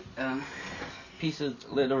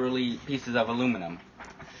 Literally pieces of aluminum.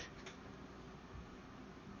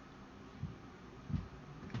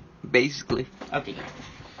 Basically. Okay, good.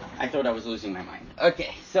 I thought I was losing my mind.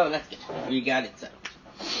 Okay, so that's good. We got it settled.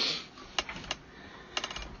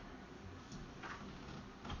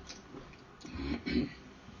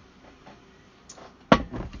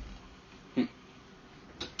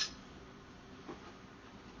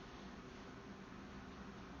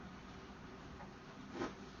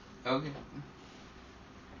 Okay.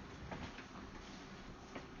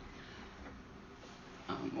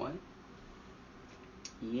 What?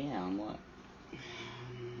 Yeah, on what?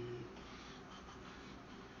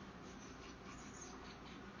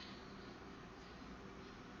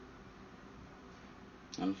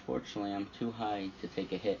 Unfortunately, I'm too high to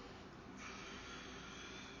take a hit.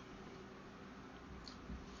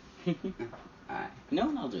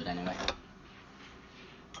 No, I'll do it anyway.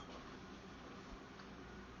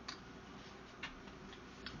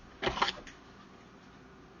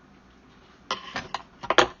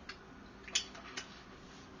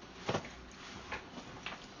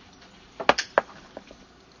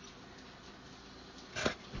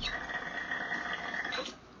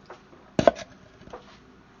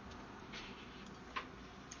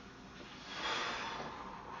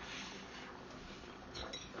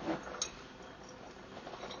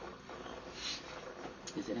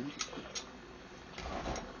 Is it empty?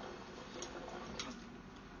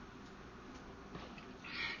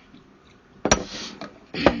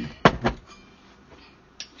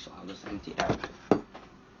 So I'll just empty it out.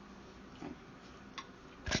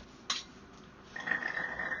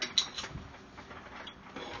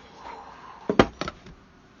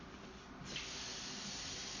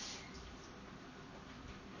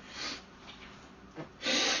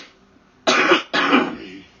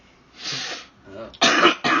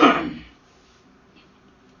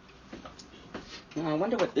 I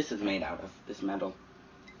wonder what this is made out of, this metal.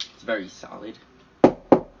 It's very solid.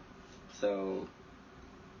 So,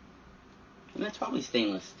 and it's probably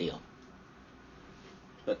stainless steel.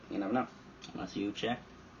 But you never know, unless you check.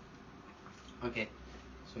 Okay,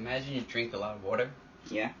 so imagine you drink a lot of water.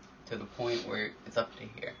 Yeah. To the point where it's up to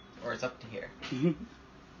here, or it's up to here.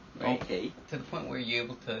 Right? Okay. To the point where you're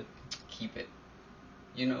able to keep it.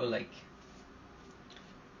 You know, like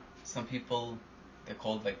some people, they're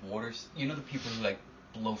called like waters. You know the people who like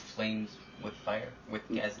blow flames with fire, with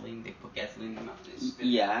gasoline. They put gasoline in their mouth and spit.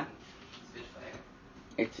 Yeah. Spit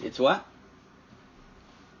fire. It's what?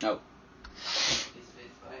 Oh. They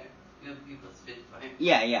spit fire. You know the people that spit fire.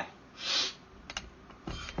 Yeah, yeah.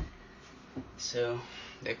 So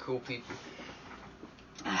they're cool people.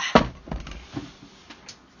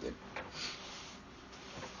 Good.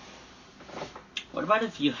 What about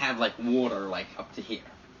if you have like water like up to here?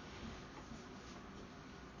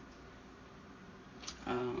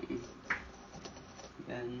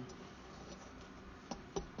 Then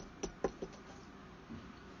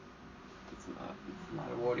it's a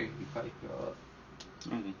lot of water you probably throw up.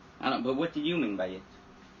 Okay. I don't. But what did you mean by it?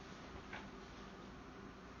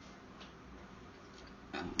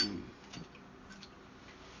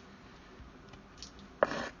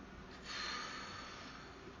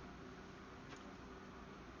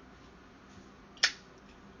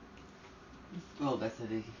 Oh, that's a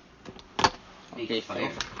big Okay, fire.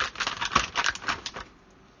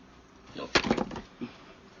 Phil.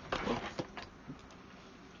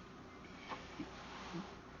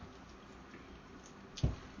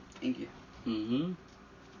 Thank you. Mm-hmm.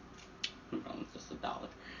 Well, it's just $1.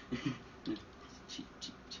 cheap.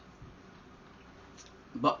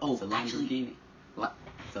 But It's a Lamborghini. actually, what?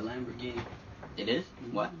 It's a Lamborghini. It is?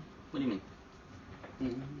 Mm-hmm. What? What do you mean?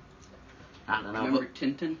 Mm-hmm. I don't know. Remember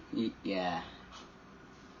Tintin? Yeah.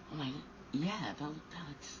 Oh my god. Yeah, that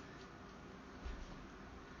looks.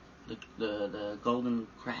 The golden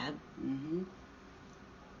crab. Mm-hmm.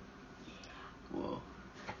 Whoa.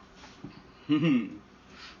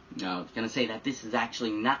 No, I was gonna say that this is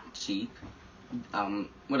actually not cheap.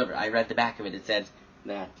 Whatever. I read the back of it. It says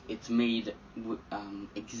that it's made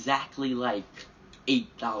exactly like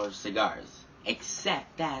 $8 cigars,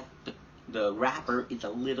 except that the wrapper is a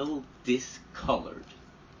little discolored.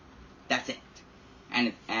 That's it.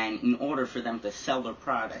 And in order for them to sell their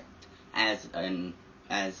product as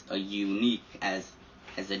a unique, as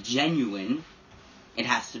a genuine, it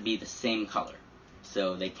has to be the same color.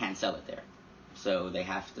 So they can't sell it there. So they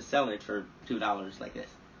have to sell it for $2 like this,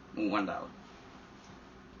 $1.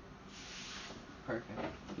 Perfect.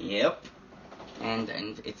 Yep. And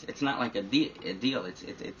it's not like a deal.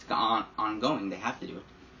 It's ongoing. They have to do it.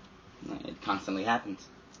 It constantly happens.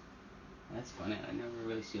 That's funny. I never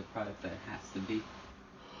really see a product that has to be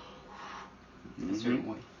a certain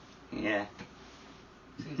way. Yeah.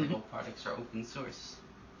 Seems like all products are open source.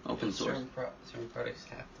 Open source. Certain products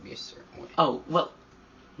have to be a certain way. Oh well.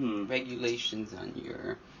 Regulations on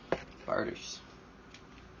your barters.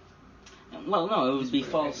 Well, no, it would be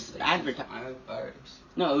false advertising.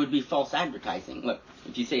 No, it would be false advertising. Look,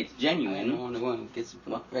 if you say it's genuine. I'm the only one who gets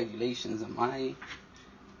regulations on my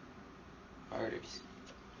barters.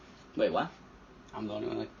 Wait, what? I'm the only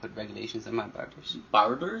one that put regulations on my barters.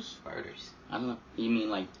 Barters? Barters. I don't know. You mean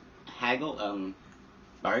like haggle?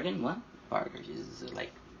 Bargain? What? Barters is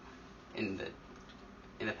like in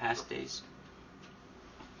the past days.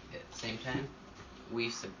 At the same time, we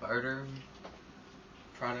used to barter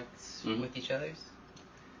products with each other's.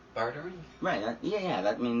 Bartering? Right. Yeah.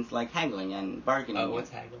 That means like haggling and bargaining. Oh, what's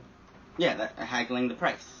haggle? Yeah, haggling the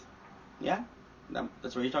price. Yeah,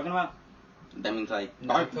 that's what you're talking about. That means like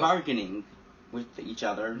bargaining with each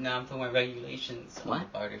other. No, I'm talking about regulations on the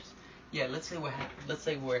barters. Yeah, let's say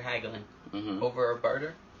we're haggling over a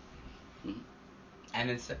barter, and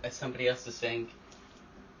then somebody else is saying,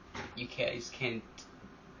 you guys can't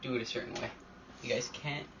do it a certain way. You guys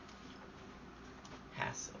can't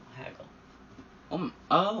haggle.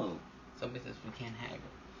 Oh. Somebody says we can't haggle.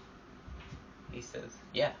 He says,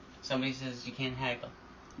 yeah. Somebody says you can't haggle.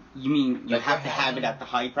 You mean you have to have it at the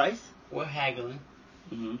high price? We're haggling.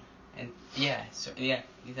 Mm-hmm. And exactly.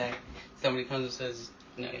 Somebody comes and says,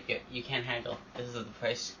 no, you can't haggle. This is the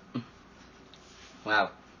price. Wow.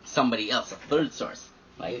 Somebody else, a third source.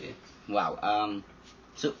 Like, wow.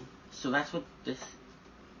 So that's what this.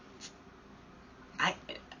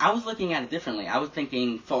 I was looking at it differently. I was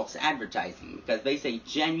thinking false advertising because they say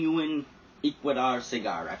genuine Ecuador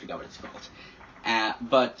cigar. I forgot what it's called.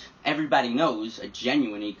 But everybody knows a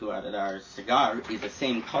genuine Ecuador cigar is the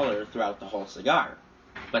same color throughout the whole cigar.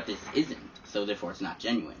 But this isn't, so therefore it's not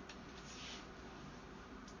genuine.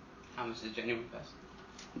 How much does genuine cost?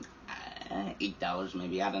 $8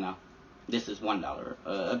 maybe, I don't know. This is $1.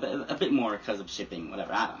 A bit more because of shipping,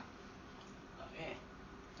 whatever, I don't know. Okay.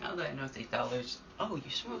 Now that I know it's $8, oh,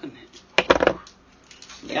 you're smoking it.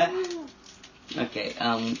 Yeah. Okay,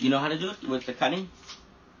 you know how to do it with the cutting?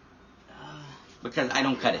 Because I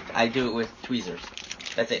don't cut it. I do it with tweezers.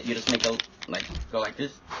 That's it. You just make go like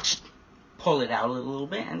this, pull it out a little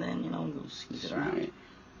bit, and then, go squeeze it around. Right.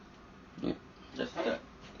 Yeah. Just,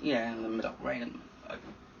 in the middle, right in the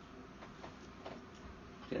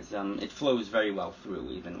because it flows very well through,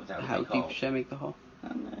 even without How deep should I make the hole?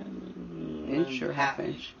 Inch or half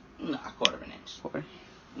inch? No, a quarter of an inch. Quarter?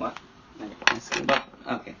 What? That's good. But,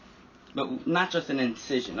 okay. But not just an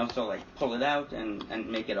incision, also pull it out and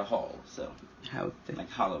make it a hole, so. How thick?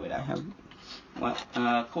 Hollow it out. Well,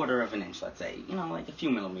 a quarter of an inch, let's say. A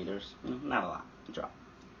few millimeters. Not a lot. Drop.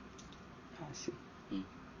 I see.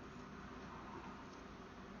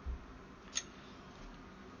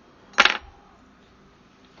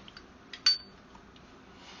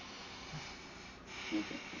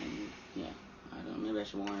 Okay. Yeah. I don't know. Maybe I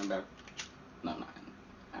should warn about. No, not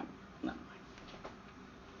mind.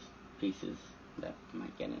 Pieces that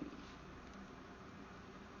might get in.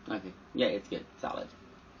 Okay. Yeah, it's good. Solid.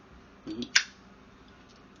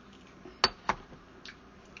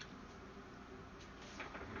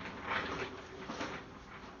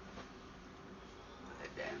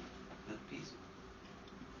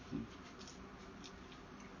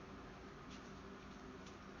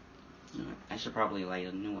 should probably light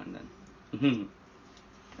a new one then.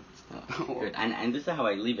 Oh, good. And this is how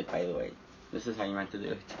I leave it, by the way. This is how you meant to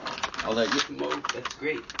do it. Although smoke, that's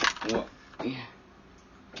great. What? Yeah.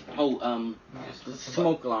 Oh, Just click the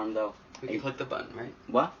smoke alarm though. We can click the button, right?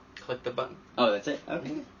 What? Click the button. Oh, that's it.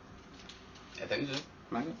 Okay. I think so.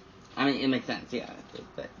 Okay. I mean, it makes sense. Yeah.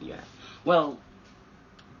 Yeah. Well.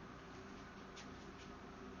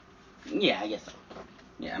 Yeah, I guess so.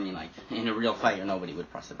 Yeah, I mean, like in a real fire, nobody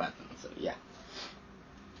would press a button. So yeah.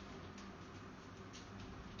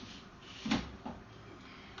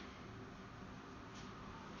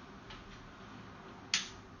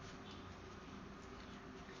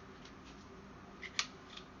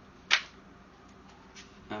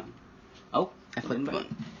 Oh, I clicked the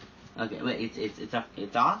button. Okay, wait,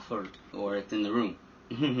 it's off or it's in the room.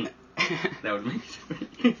 That would make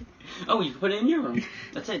sense. Oh, you can put it in your room.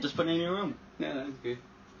 That's it. Just put it in your room. Yeah, that's good.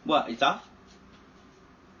 What? It's off?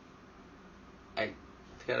 It's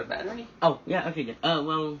got a battery? Oh, yeah. Okay, good.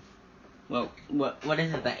 Well, what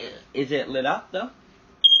is it? Is it lit up though?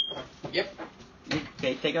 Yep.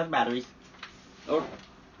 Okay, take out the batteries. Or,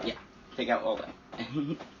 yeah, take out all that.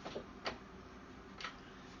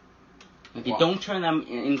 Okay, don't turn them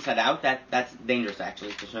inside out. That's dangerous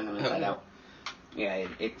actually to turn them inside out. Yeah,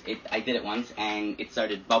 I did it once and it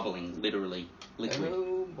started bubbling, literally, liquid.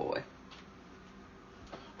 Oh boy.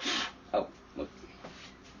 Oh, look.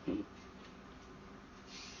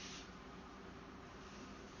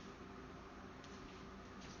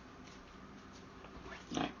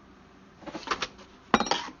 Alright.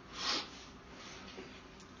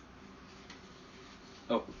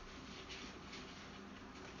 Oh.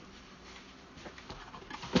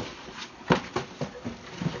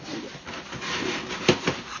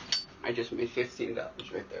 I just made $15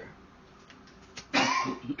 right there.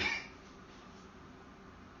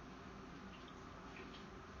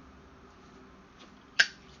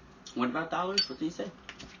 What about dollars? What did you say?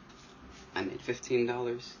 I made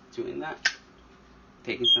 $15 doing that.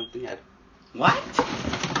 Taking something out. What?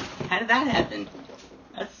 How did that happen?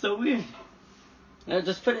 That's so weird. No,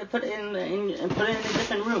 just put it in a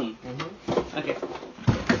different room. Mm-hmm. Okay.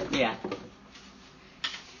 Yeah.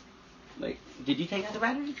 Wait, did you take out the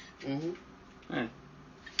batteries? Mm-hmm. Alright.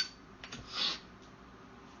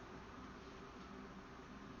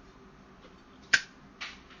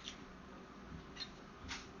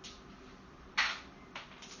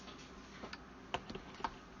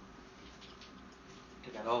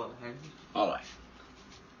 Took out all of it. Alright.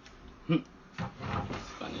 It's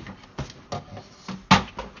funny.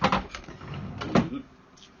 Mm-hmm.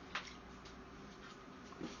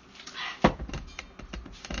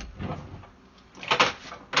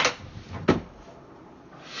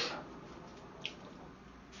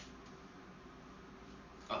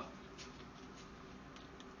 Oh.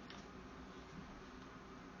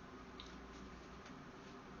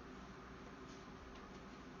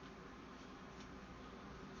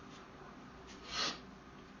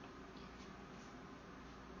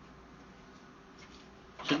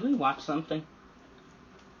 Should we watch something?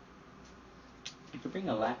 You could bring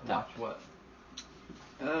a laptop. Watch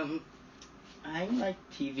what? I like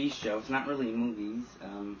TV shows, not really movies.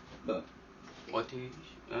 But. What TV?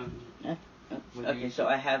 Yeah. What Okay, TV? so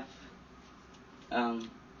I have.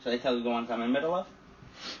 Should I tell you the ones I'm in the middle of?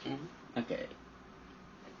 Mm-hmm. Okay.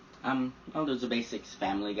 Well, there's the basics,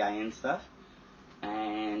 Family Guy and stuff,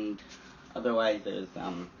 and otherwise there's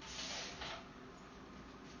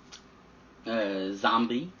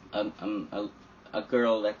zombie, a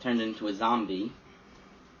girl that turned into a zombie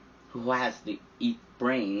who has to eat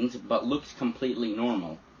brains but looks completely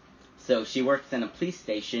normal. So she works in a police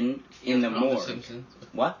station in the morgue. Simpsons.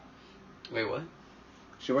 What? Wait, what?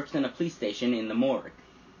 She works in a police station in the morgue,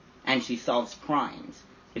 and she solves crimes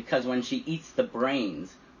because when she eats the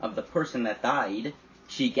brains of the person that died,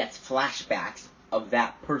 she gets flashbacks of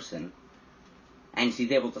that person, and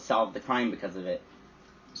she's able to solve the crime because of it.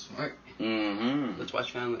 Smart. Mm-hmm. Let's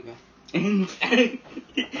watch Family Guy.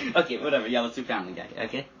 Okay, whatever. Yeah, let's do Family Guy.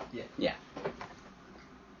 Okay. Yeah. Yeah.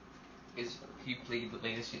 Is he played the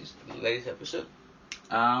latest episode?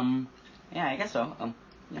 Yeah, I guess so.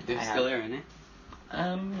 Yeah, They're still airing it.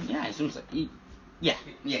 Yeah, I assume so. Yeah.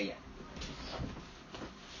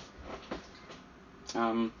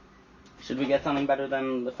 Should we get something better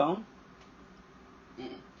than the phone?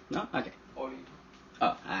 Mm-mm. No? Okay. Audio.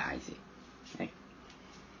 Oh, I see. Okay.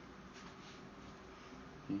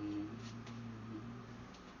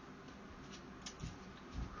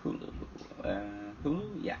 Hulu. Hulu?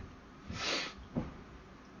 Yeah.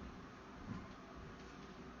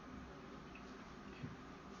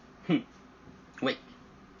 Wait.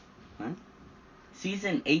 Huh?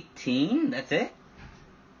 Season 18? That's it?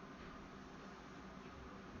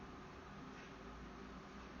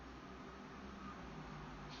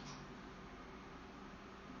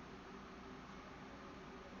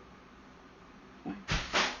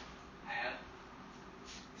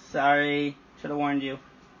 Sorry, should have warned you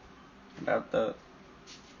about the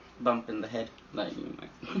bump in the head. Like,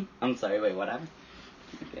 I'm sorry, wait, what happened?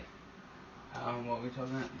 Okay. What were we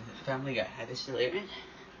talking about? The Family Guy. Had they still air it?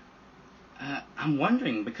 I'm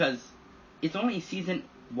wondering, because it's only season,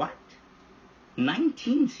 what?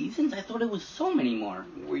 19 seasons? I thought it was so many more.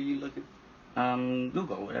 Where you looking?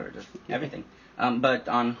 Google, whatever, just everything. But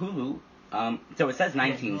on Hulu, so it says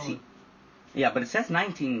 19 seasons. Yeah, but it says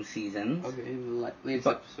 19 seasons. Okay, the latest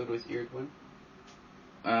episode was aired when?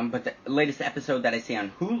 But the latest episode that I see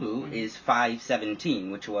on Hulu is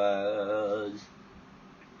 5/17, which was...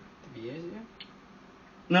 3 years ago?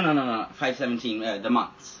 No. 5/17, the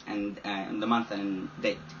months, and the month and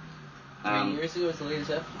date. 3 years ago was the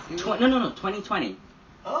latest episode? No, 2020.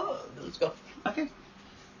 Oh, let's go. Okay.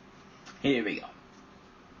 Here we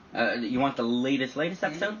go. You want the latest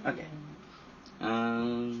episode? Okay.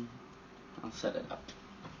 I'll set it up.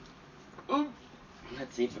 Ooh.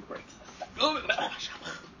 Let's see if it breaks this time.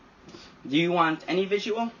 Do you want any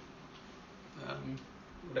visual?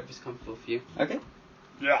 Whatever's comfortable for you. Okay.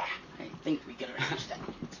 Yeah. I think we can arrange that.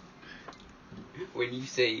 When you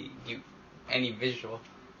say any visual,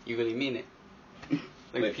 you really mean it.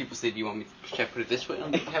 Like Wait. people say, do you want me to put it this way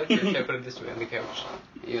on the couch or should I put it this way on the couch?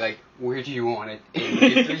 And you're like, where do you want it? And you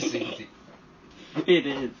get 360. It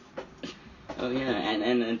is. Oh yeah,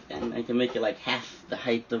 and I can make it like half the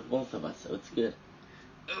height of both of us, so it's good.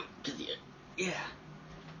 Oh, 'cause yeah.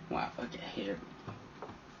 Wow. Okay, here.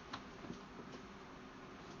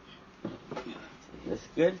 Is this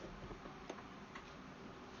good?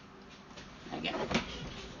 I got it.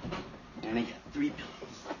 And I got 3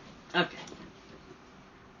 pillows. Okay.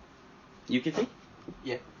 You can see?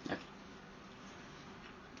 Yeah. Okay.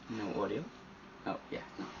 No audio? Oh, yeah.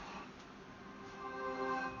 No.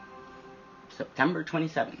 September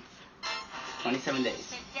 27th. 27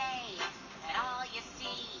 days.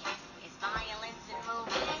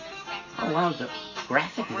 Oh wow, the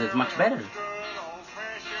graphics is much better.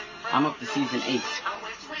 I'm up to season 8,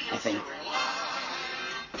 I think.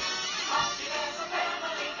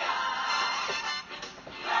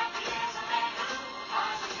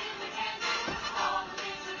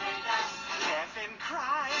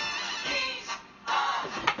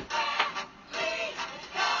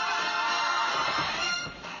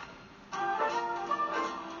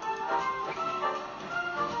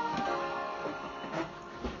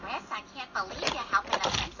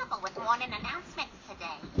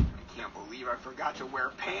 I forgot to wear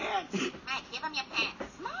pants. Meg, give him your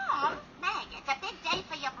pants. Mom! Meg, it's a big day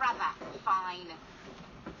for your brother. Fine.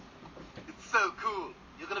 It's so cool.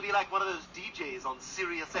 You're going to be like one of those DJs on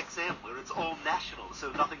Sirius XM where it's all national,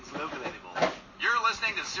 so nothing's local anymore. You're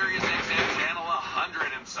listening to Sirius XM channel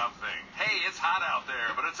 100 and something. Hey, it's hot out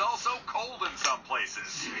there, but it's also cold in some places.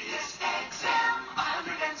 Sirius XM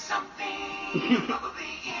 100 and something.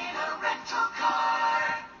 Probably in a rental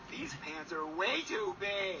car. These pants are way too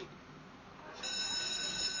big.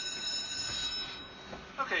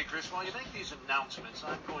 Okay, Chris, while you make these announcements,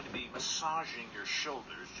 I'm going to be massaging your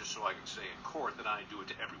shoulders just so I can say in court that I do it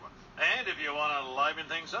to everyone. And if you want to liven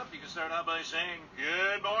things up, you can start out by saying,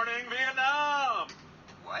 "Good morning, Vietnam!"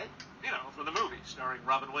 What? You know, from the movie starring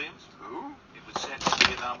Robin Williams. Who? It was set in the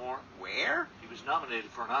Vietnam War. Where? He was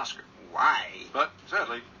nominated for an Oscar. Why? But,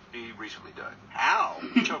 sadly, he recently died. How?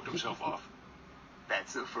 He choked himself off.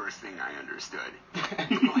 That's the first thing I understood.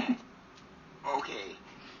 Go ahead. Okay.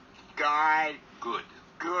 God. Good.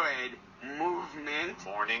 Good. Movement.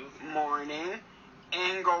 Morning.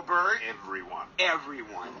 Engelbert. Everyone.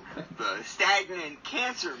 Everyone. The stagnant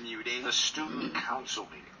cancer muting. The student council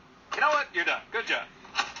meeting. You know what? You're done. Good job.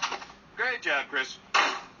 Great job, Chris.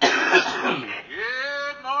 Good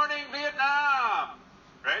morning, Vietnam.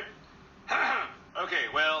 Right? Okay,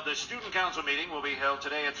 well, the student council meeting will be held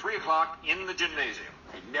today at 3 o'clock in the gymnasium.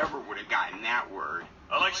 I never would have gotten that word.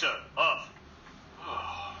 Alexa, off.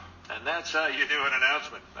 And that's how you do an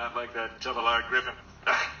announcement. Not like that Tubbalard Griffin.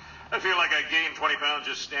 I feel like I gained 20 pounds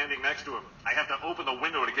just standing next to him. I have to open the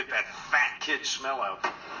window to get that fat kid smell out.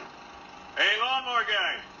 Hey, lawnmower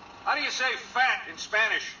guy. How do you say fat in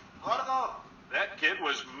Spanish? Gordo. That kid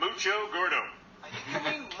was mucho gordo. I think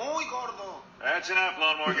you mean muy gordo. That's enough,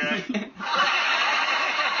 lawnmower guy.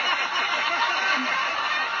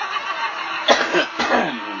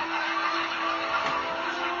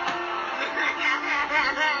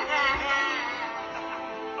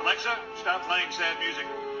 Alexa, stop playing sad music.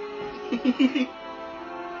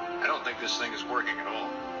 I don't think this thing is working at all.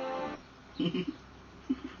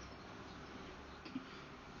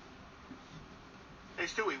 Hey,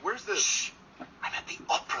 Stewie, where's the... Shh! I'm at the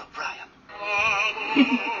opera, Brian.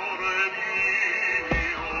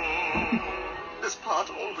 This part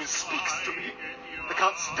always speaks to me. I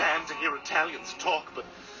can't stand to hear Italians talk, but...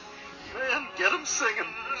 man, get 'em singing.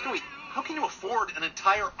 Stewie, how can you afford an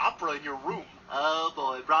entire opera in your room? Oh,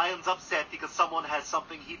 boy, Brian's upset because someone has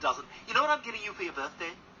something he doesn't. You know what I'm getting you for your birthday?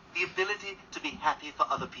 The ability to be happy for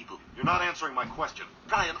other people. You're not answering my question.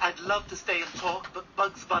 Brian, I'd love to stay and talk, but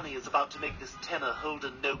Bugs Bunny is about to make this tenor hold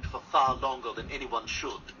a note for far longer than anyone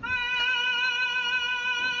should.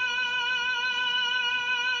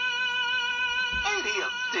 Ain't he a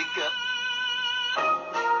stinker?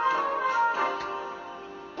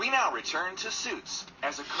 We now return to Suits.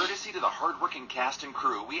 As a courtesy to the hardworking cast and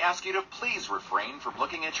crew, we ask you to please refrain from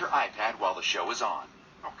looking at your iPad while the show is on.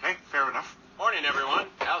 Okay, fair enough. Morning, everyone.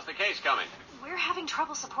 How's the case coming? We're having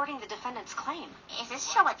trouble supporting the defendant's claim. Is this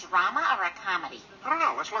show a drama or a comedy? I don't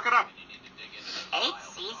know. Let's look it up. 8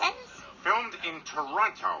 seasons? Filmed in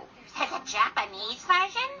Toronto. There's a Japanese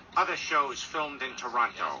version? Other shows filmed in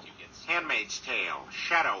Toronto. Handmaid's Tale,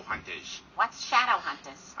 Shadowhunters. What's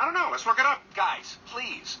Shadowhunters? I don't know. Let's look it up. Guys,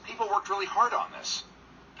 please. People worked really hard on this.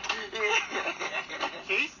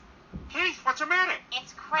 Keith? Keith, what's the matter?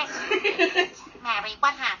 It's Chris. Mary,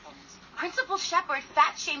 what happened? Principal Shepard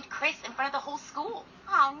fat-shamed Chris in front of the whole school.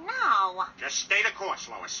 Oh, no. Just stay the course,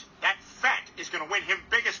 Lois. That fat is going to win him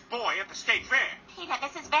biggest boy at the state fair. Peter,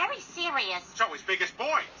 this is very serious. So is biggest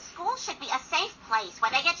boy. School should be a safe place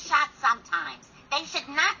where they get shot sometimes. They should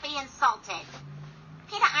not be insulted.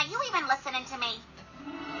 Peter, are you even listening to me?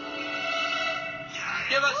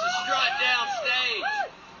 Give us a strut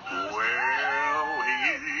downstage. Well,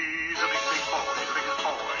 he's a big, big boy. He's a biggest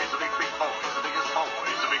boy. He's a big, big boy. He's the biggest boy.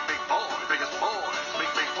 He's a big, big boy. Biggest boy. He's a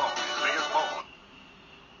big, big boy. He's the biggest boy.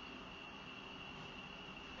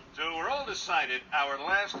 So we're all decided our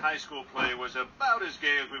last high school play was about as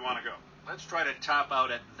gay as we want to go. Let's try to top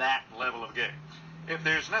out at that level of gay. If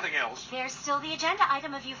there's nothing else, There's still the agenda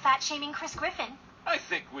item of you fat-shaming Chris Griffin. I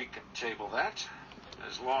think we can table that.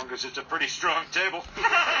 As long as it's a pretty strong table.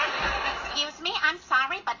 Excuse me, I'm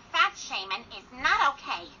sorry, but fat shaming is not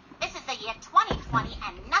okay. This is the year 2020,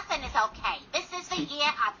 and nothing is okay. This is the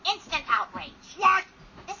year of instant outrage. What?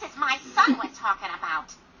 This is my son we're talking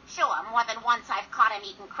about. Sure, more than once I've caught him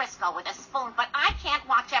eating Crisco with a spoon, but I can't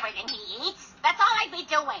watch everything he eats. That's all I'd be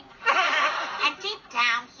doing. And deep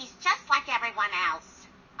down, he's just like everyone else.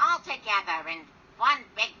 All together in one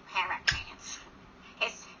big pair of pants.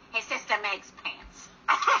 His sister Meg's pants.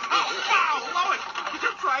 Wow, Lois, did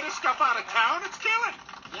you try to stuff out of town? It's killing.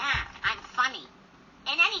 Yeah, I'm funny.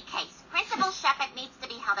 In any case, Principal Shepard needs to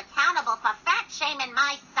be held accountable for fat shaming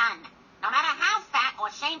my son, no matter how fat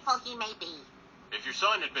or shameful he may be. If your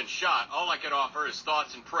son had been shot, all I could offer is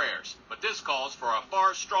thoughts and prayers. But this calls for a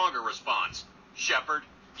far stronger response. Shepard,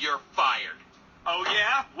 you're fired. Oh,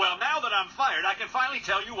 yeah? Well, now that I'm fired, I can finally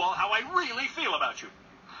tell you all how I really feel about you.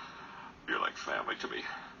 You're like family to me.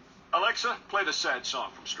 Alexa, play the sad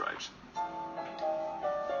song from Stripes.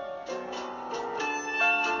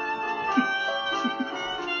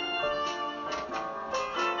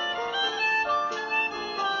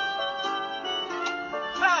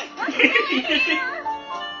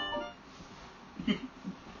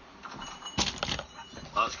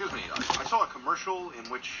 Excuse me, I saw a commercial in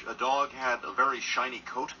which a dog had a very shiny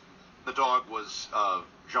coat. The dog was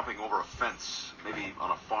jumping over a fence, maybe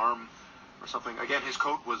on a farm or something. Again, his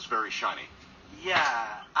coat was very shiny.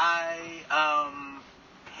 Yeah, I,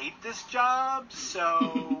 hate this job,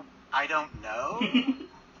 so I don't know.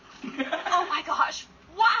 Oh my gosh.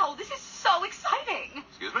 Wow, this is so exciting.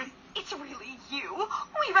 Excuse me? It's really you.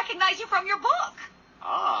 We recognize you from your book.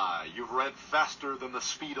 Ah, you've read Faster Than the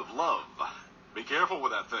Speed of Love. Be careful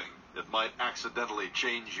with that thing. It might accidentally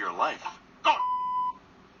change your life. I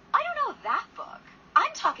don't know that book.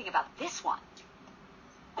 I'm talking about this one.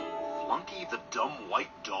 Flunky the Dumb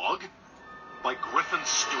White Dog? By Griffin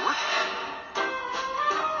Stewart?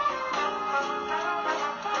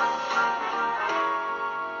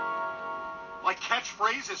 My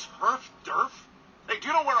catchphrase is herf derf? Hey, do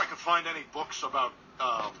you know where I can find any books about,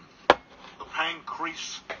 the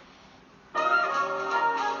pancreas?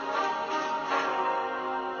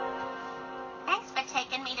 Thanks for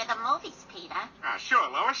taking me to the movies, Peter. Sure,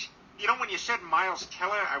 Lois. You know, when you said Miles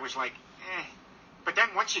Teller, I was like, eh. But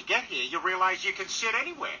then once you get here, you realize you can sit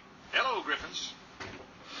anywhere. Hello, Griffins.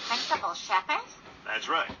 Principal Shepard? That's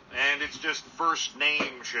right. And it's just first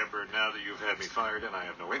name Shepard now that you've had me fired and I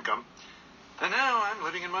have no income. And now I'm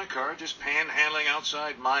living in my car, just panhandling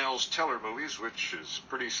outside Miles Teller movies, which is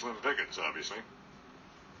pretty slim pickings, obviously.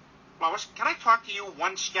 Lois, can I talk to you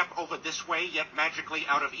one step over this way, yet magically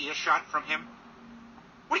out of earshot from him?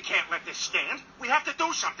 We can't let this stand. We have to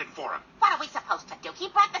do something for him. What are we supposed to do? He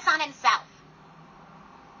brought this on himself.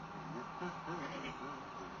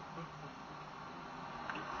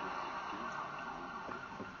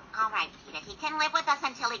 All right, Peter. He can live with us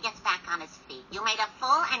until he gets back on his feet. You made a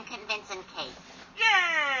full and convincing case.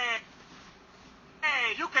 Yay!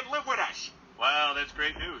 Hey, you can live with us. Wow, that's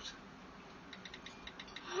great news.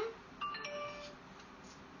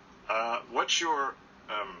 What's your,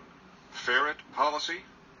 ferret policy?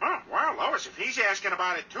 Oh, well, Lois, if he's asking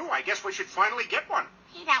about it too, I guess we should finally get one.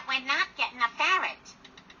 Peter, we're not getting a ferret.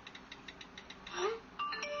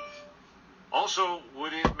 Also,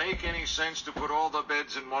 would it make any sense to put all the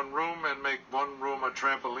beds in one room and make one room a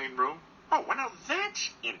trampoline room? Oh, well, now that's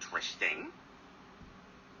interesting.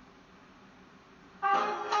 Well,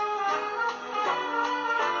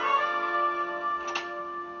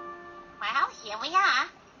 here we are.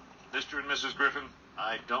 Mr. and Mrs. Griffin,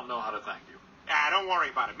 I don't know how to thank you. Don't worry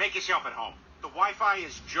about it. Make yourself at home. The Wi-Fi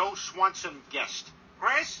is Joe Swanson guest.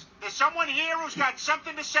 Chris, there's someone here who's got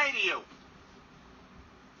something to say to you.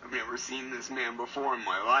 I've never seen this man before in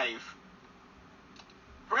my life.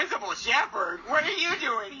 Principal Shepard, what are you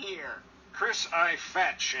doing here? Chris, I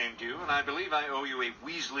fat-shamed you, and I believe I owe you a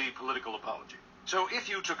Weasley political apology. So if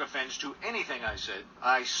you took offense to anything I said,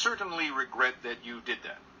 I certainly regret that you did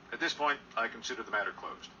that. At this point, I consider the matter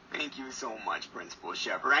closed. Thank you so much, Principal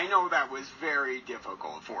Shepard. I know that was very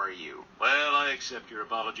difficult for you. Well, I accept your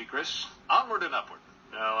apology, Chris. Onward and upward.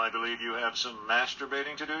 Now, I believe you have some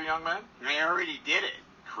masturbating to do, young man? I already did it.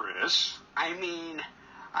 Chris? I mean,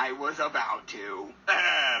 I was about to.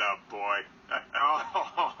 Attaboy.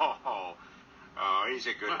 Oh, he's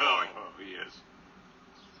a good boy. Oh, he is.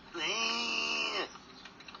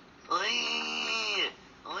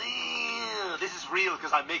 This is real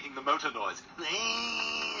because I'm making the motor noise.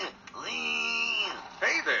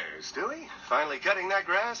 Hey there, Stewie. Finally cutting that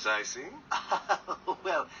grass, I see.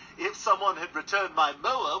 Well, if someone had returned my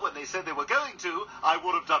mower when they said they were going to, I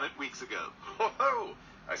would have done it weeks ago. Whoa,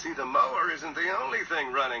 I see the mower isn't the only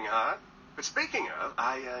thing running hot. But speaking of,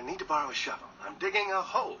 I need to borrow a shovel. I'm digging a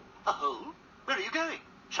hole. A hole? Where are you going?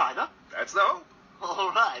 China? That's the hole.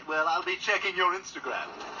 All right, well, I'll be checking your Instagram.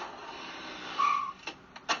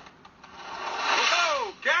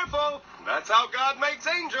 Whoa, careful! That's how God makes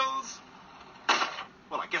angels.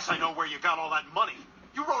 Well, I guess I know where you got all that money.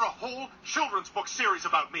 You wrote a whole children's book series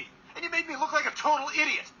about me, and you made me look like a total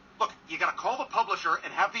idiot. Look, you gotta call the publisher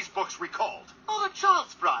and have these books recalled. Not a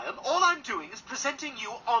chance, Brian. All I'm doing is presenting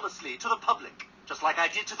you honestly to the public, just like I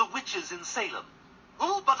did to the witches in Salem.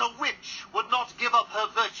 Who but a witch would not give up her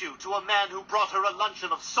virtue to a man who brought her a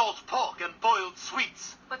luncheon of salt pork and boiled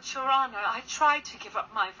sweets? But, Your Honor, I tried to give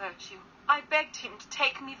up my virtue. I begged him to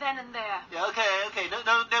take me then and there. Yeah, okay.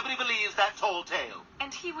 No, nobody believes that tall tale.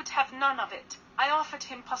 And he would have none of it. I offered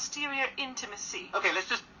him posterior intimacy. Okay, let's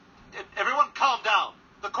just... everyone calm down.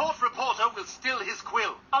 The court reporter will still his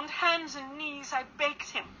quill. On hands and knees, I begged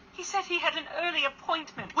him. He said he had an early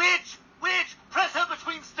appointment. Witch! Press her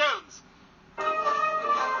between stones!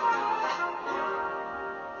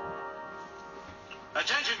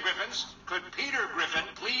 Attention, Griffins. Could Peter Griffin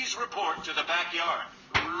please report to the backyard?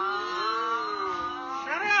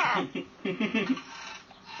 Shut up!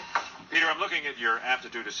 Peter, I'm looking at your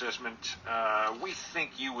aptitude assessment. We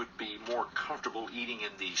think you would be more comfortable eating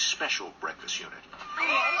in the special breakfast unit.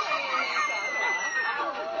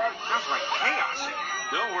 Sounds like chaos in here.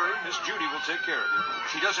 Don't worry, Miss Judy will take care of you.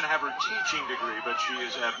 She doesn't have her teaching degree, but she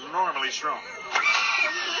is abnormally strong.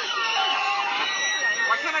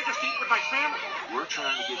 Why can't I just eat with my family? We're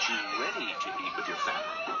trying to get you ready to eat with your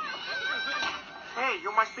family. Hey,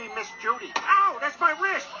 you must be Miss Judy. Ow, that's my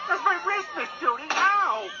wrist. That's my wrist, Miss Judy.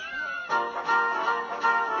 Ow!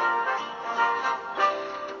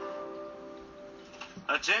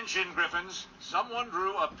 Attention, Griffins. Someone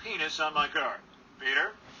drew a penis on my car.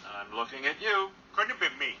 Peter, I'm looking at you. Couldn't have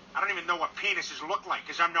been me. I don't even know what penises look like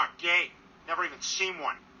because I'm not gay. Never even seen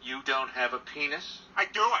one. You don't have a penis? I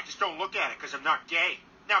do. I just don't look at it because I'm not gay.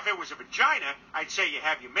 Now, if it was a vagina, I'd say you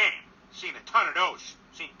have your man. Seen a ton of those.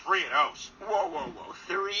 Seen 3 of those. Whoa.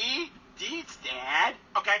 3? Deets, Dad.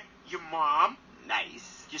 Okay, your mom.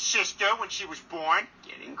 Nice. Your sister when she was born.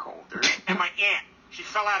 Getting colder. And my aunt. She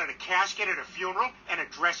fell out of the casket at a funeral, and her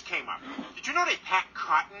dress came up. Did you know they pack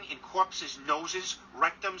cotton in corpses' noses,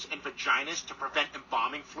 rectums, and vaginas to prevent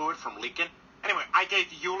embalming fluid from leaking? Anyway, I gave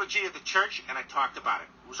the eulogy at the church, and I talked about it.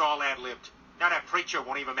 It was all ad-libbed. Now that preacher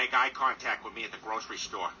won't even make eye contact with me at the grocery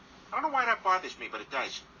store. I don't know why that bothers me, but it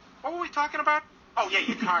does. What were we talking about? Oh, yeah,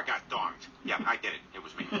 your car got donged. Yeah, I did it. It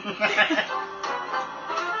was me.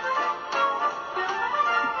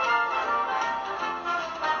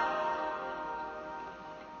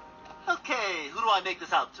 Okay, who do I make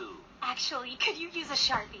this out to? Actually, could you use a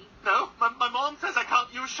Sharpie? No, my mom says I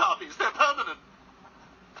can't use Sharpies. They're permanent.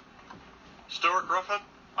 Stuart Griffin,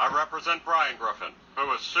 I represent Brian Griffin,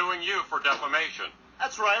 who is suing you for defamation.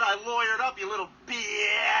 That's right, I lawyered up, you little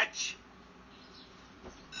bitch.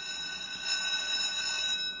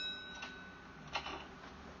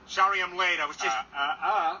 Sorry I'm late. I was just...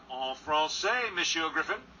 En français, Monsieur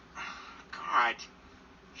Griffin. God.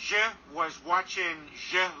 Je was watching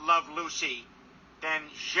Je Love Lucy. Then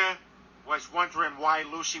Je was wondering why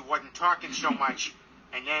Lucy wasn't talking so much.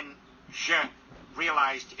 And then Je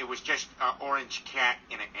realized it was just an orange cat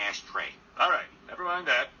in an ashtray. All right, never mind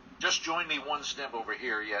that. Just join me one step over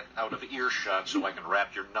here, yet out of earshot, so I can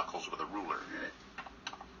wrap your knuckles with a ruler.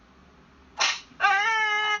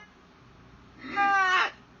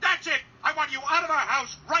 That's it! I want you out of our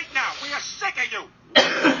house right now! We are sick of you!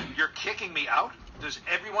 You're kicking me out? Does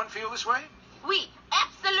everyone feel this way? Oui,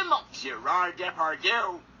 absolument. Gerard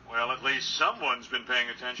Depardieu. Well, at least someone's been paying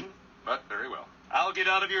attention. But very well. I'll get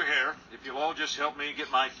out of your hair if you'll all just help me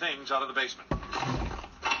get my things out of the basement.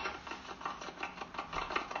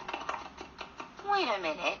 Wait a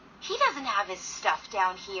minute. He doesn't have his stuff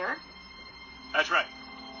down here. That's right.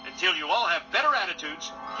 Until you all have better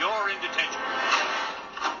attitudes, you're in detention.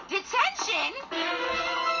 Detention?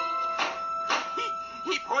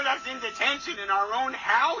 He put us in detention in our own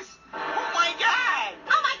house? Oh, my God!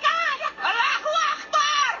 Oh, my God! Allahu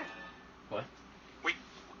Akbar! What?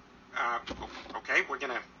 Okay, we're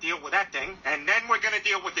gonna deal with that thing, and then we're gonna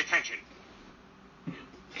deal with detention.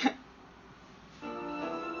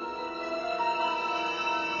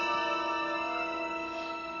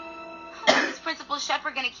 Principal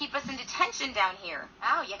Shepard gonna keep us in detention down here.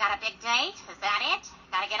 Oh, you got a big date? Is that it?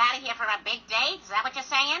 Gotta get out of here for a big date? Is that what you're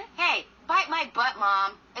saying? Hey, bite my butt,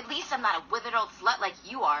 Mom. At least I'm not a withered old slut like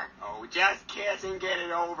you are. Oh, just kiss and get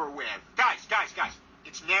it over with. Guys.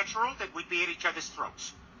 It's natural that we'd be at each other's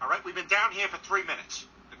throats. All right, we've been down here for 3 minutes.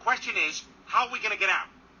 The question is, how are we gonna get out?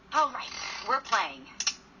 All right, we're playing.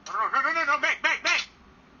 No, Meg!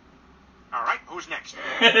 All right, who's next?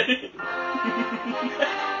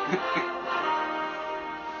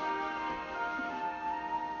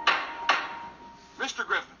 Mr.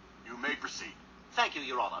 Griffin, you may proceed. Thank you,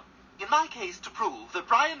 Your Honor. In my case, to prove that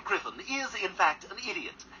Brian Griffin is, in fact, an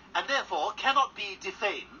idiot, and therefore cannot be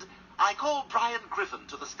defamed, I call Brian Griffin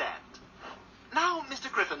to the stand. Now,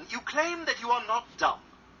 Mr. Griffin, you claim that you are not dumb.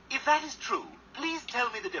 If that is true, please tell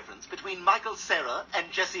me the difference between Michael Cera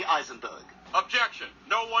and Jesse Eisenberg. Objection.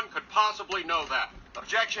 No one could possibly know that.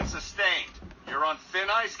 Objection sustained. You're on thin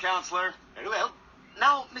ice, counselor. Very well.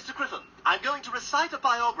 Now, Mr. Griffin, I'm going to recite a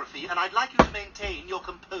biography, and I'd like you to maintain your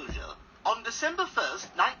composure. On December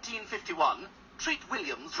 1st, 1951, Treat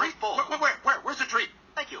Williams was born. Where's the treat?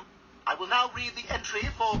 Thank you. I will now read the entry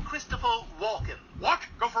for Christopher Walken. Walk?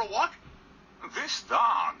 Go for a walk? This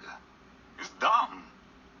dog is dumb.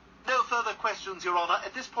 No further questions, Your Honor.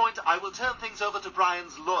 At this point, I will turn things over to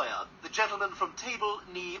Brian's lawyer, the gentleman from Table,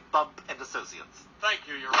 Knee, Bump, and Associates. Thank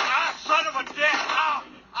you, Your Honor. Son of a dick!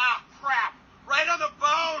 Crap! Right on the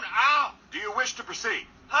bone! Ow! Do you wish to proceed?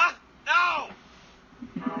 Huh? No!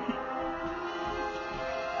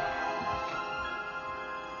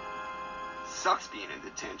 Sucks being in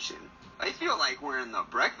detention. I feel like we're in the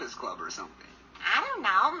Breakfast Club or something. I don't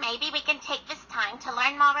know. Maybe we can take this time to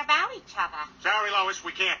learn more about each other. Sorry, Lois,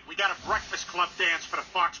 we can't. We got a Breakfast Club dance for the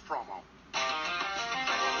Fox promo.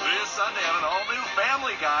 This Sunday on an all-new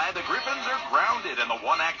Family Guy, the Griffins are grounded, and the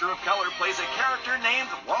one actor of color plays a character named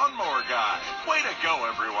Lawnmower Guy. Way to go,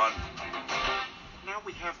 everyone. Now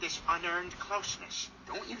we have this unearned closeness.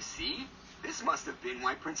 Don't you see? This must have been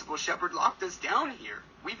why Principal Shepard locked us down here.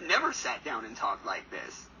 We've never sat down and talked like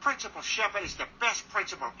this. Principal Shepard is the best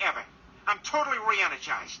principal ever. I'm totally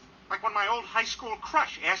re-energized. Like when my old high school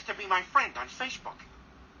crush asked to be my friend on Facebook.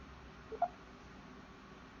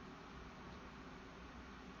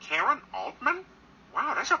 Karen Altman?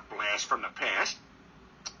 Wow, that's a blast from the past.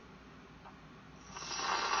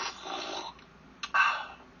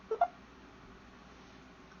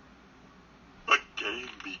 The game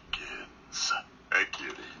begins. Hey,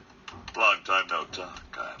 cutie. Long time no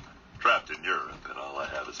talk. I'm trapped in Europe, and all I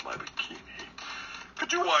have is my bikini.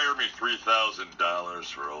 Could you wire me $3,000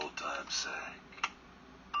 for old time's sake?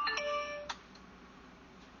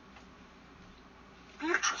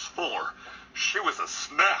 Beatrice Fuller, she was a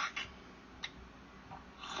snack.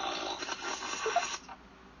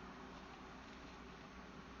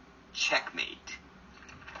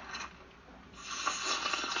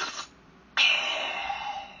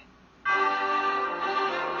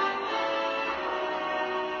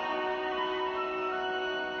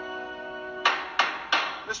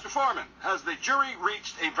 Mr. Foreman, has the jury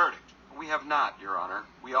reached a verdict? We have not, Your Honor.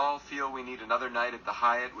 We all feel we need another night at the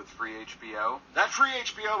Hyatt with free HBO. That free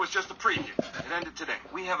HBO was just a preview. It ended today.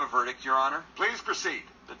 We have a verdict, Your Honor. Please proceed.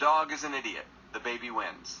 The dog is an idiot. The baby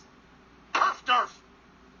wins. Turf, turf!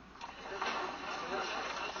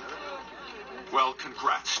 Well,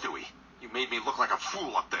 congrats, Stewie. You made me look like a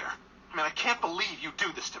fool up there. I mean, I can't believe you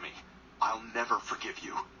do this to me. I'll never forgive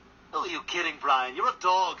you. Who are you kidding, Brian? You're a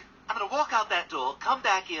dog. I'm going to walk out that door, come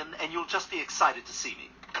back in, and you'll just be excited to see me.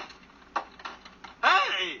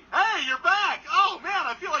 Hey, you're back. Oh, man,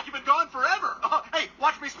 I feel like you've been gone forever. Hey,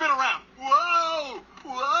 watch me spin around. Whoa,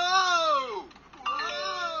 whoa,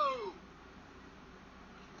 whoa.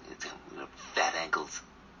 It's fat ankles.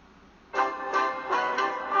 All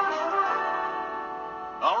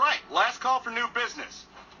right, last call for new business.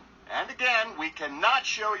 And again, we cannot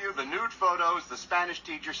show you the nude photos the Spanish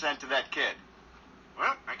teacher sent to that kid.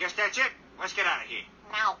 Well, I guess that's it. Let's get out of here.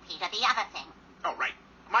 Now, Peter, the other thing. Oh, right.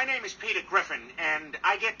 My name is Peter Griffin, and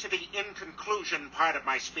I get to the in conclusion part of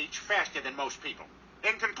my speech faster than most people.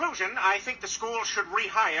 In conclusion, I think the school should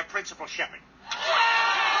rehire Principal Shepard.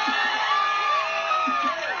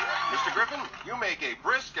 Mr. Griffin, you make a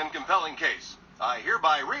brisk and compelling case. I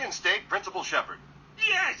hereby reinstate Principal Shepard.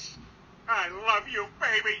 Yes! I love you,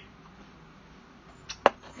 baby.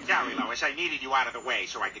 Sorry, Lois, I needed you out of the way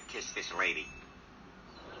so I could kiss this lady.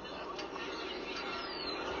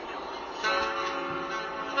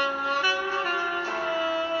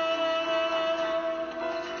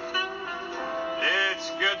 It's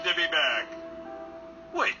good to be back.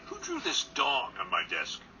 Wait, who drew this dog on my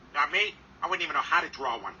desk? Not me. I wouldn't even know how to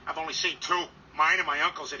draw one. I've only seen two. Mine and my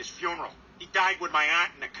uncle's at his funeral. He died with my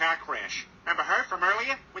aunt in a car crash. Remember her from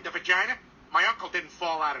earlier? With the vagina? My uncle didn't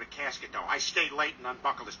fall out of the casket, though. I stayed late and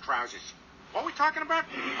unbuckled his trousers. What were we talking about?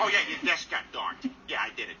 Oh, yeah, your desk got dogged. Yeah, I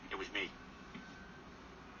did it. It was me.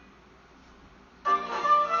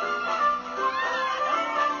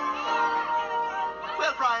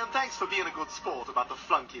 Well, Brian, thanks for being a good sport about the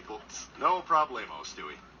flunky books. No problemo,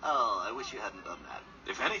 Stewie. Oh, I wish you hadn't done that.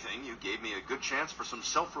 If anything, you gave me a good chance for some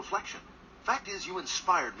self-reflection. Fact is, you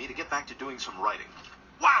inspired me to get back to doing some writing.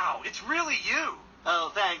 Wow, it's really you. Oh,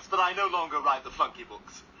 thanks, but I no longer write the flunky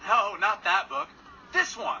books. No, not that book.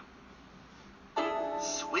 This one.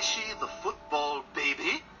 Swishy the Football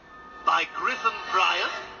Baby by Griffin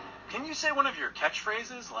Bryant. Can you say one of your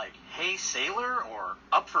catchphrases like, hey, sailor, or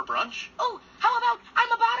up for brunch? Oh, how about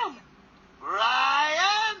I'm a bottom?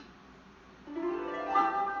 Brian!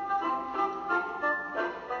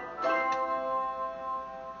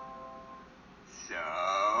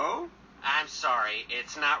 So? I'm sorry,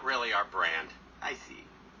 it's not really our brand. I see.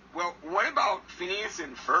 Well, what about Phineas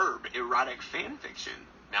and Ferb erotic fan fiction?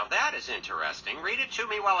 Now that is interesting. Read it to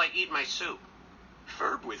me while I eat my soup.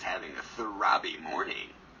 Ferb was having a throbby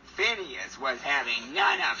morning. Phineas was having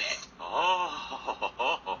none of it. Oh, ho, ho,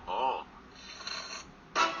 ho, ho, ho.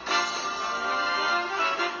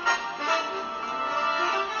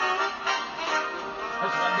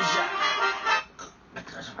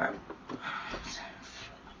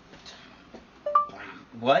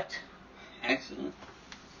 What? Excellent.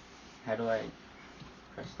 How do I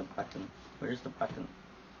press the button? Where's the button?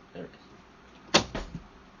 There it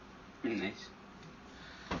is. Nice.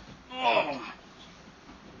 Oh.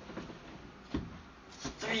 It's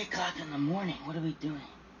 3 o'clock in the morning. What are we doing?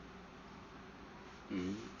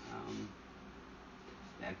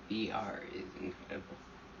 That VR is incredible.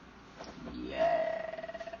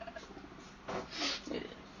 Yeah. It is.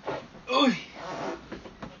 Oy.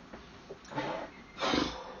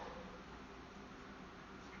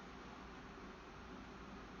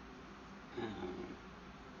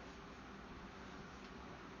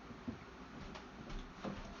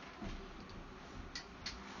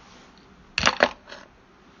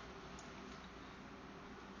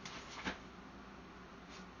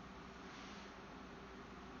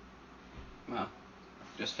 Well,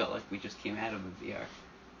 just felt like we just came out of a VR,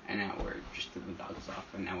 and now we're just took the dogs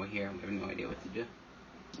off, and now we're here, and we have no idea what to do.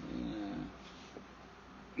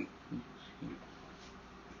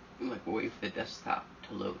 Like, we're waiting for the desktop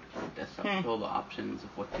to load. The desktop with all the options of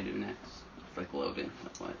what to do next. It's like loading.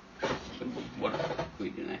 Like what do we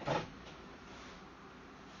do next?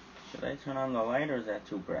 Should I turn on the light, or is that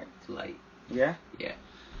too bright? It's light. Yeah? Yeah.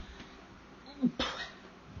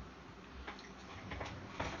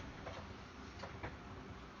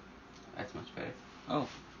 That's much better. Oh.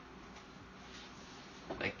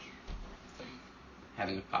 Like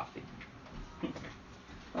having a coffee.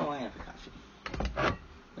 Oh, I have a coffee.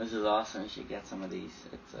 This is awesome. You should get some of these.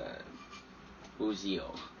 It's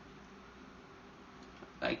Uzio.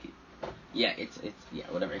 Like it. Yeah, it's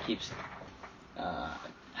whatever. It keeps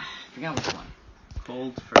forgot which one.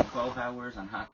 Cold for 12 hours on hot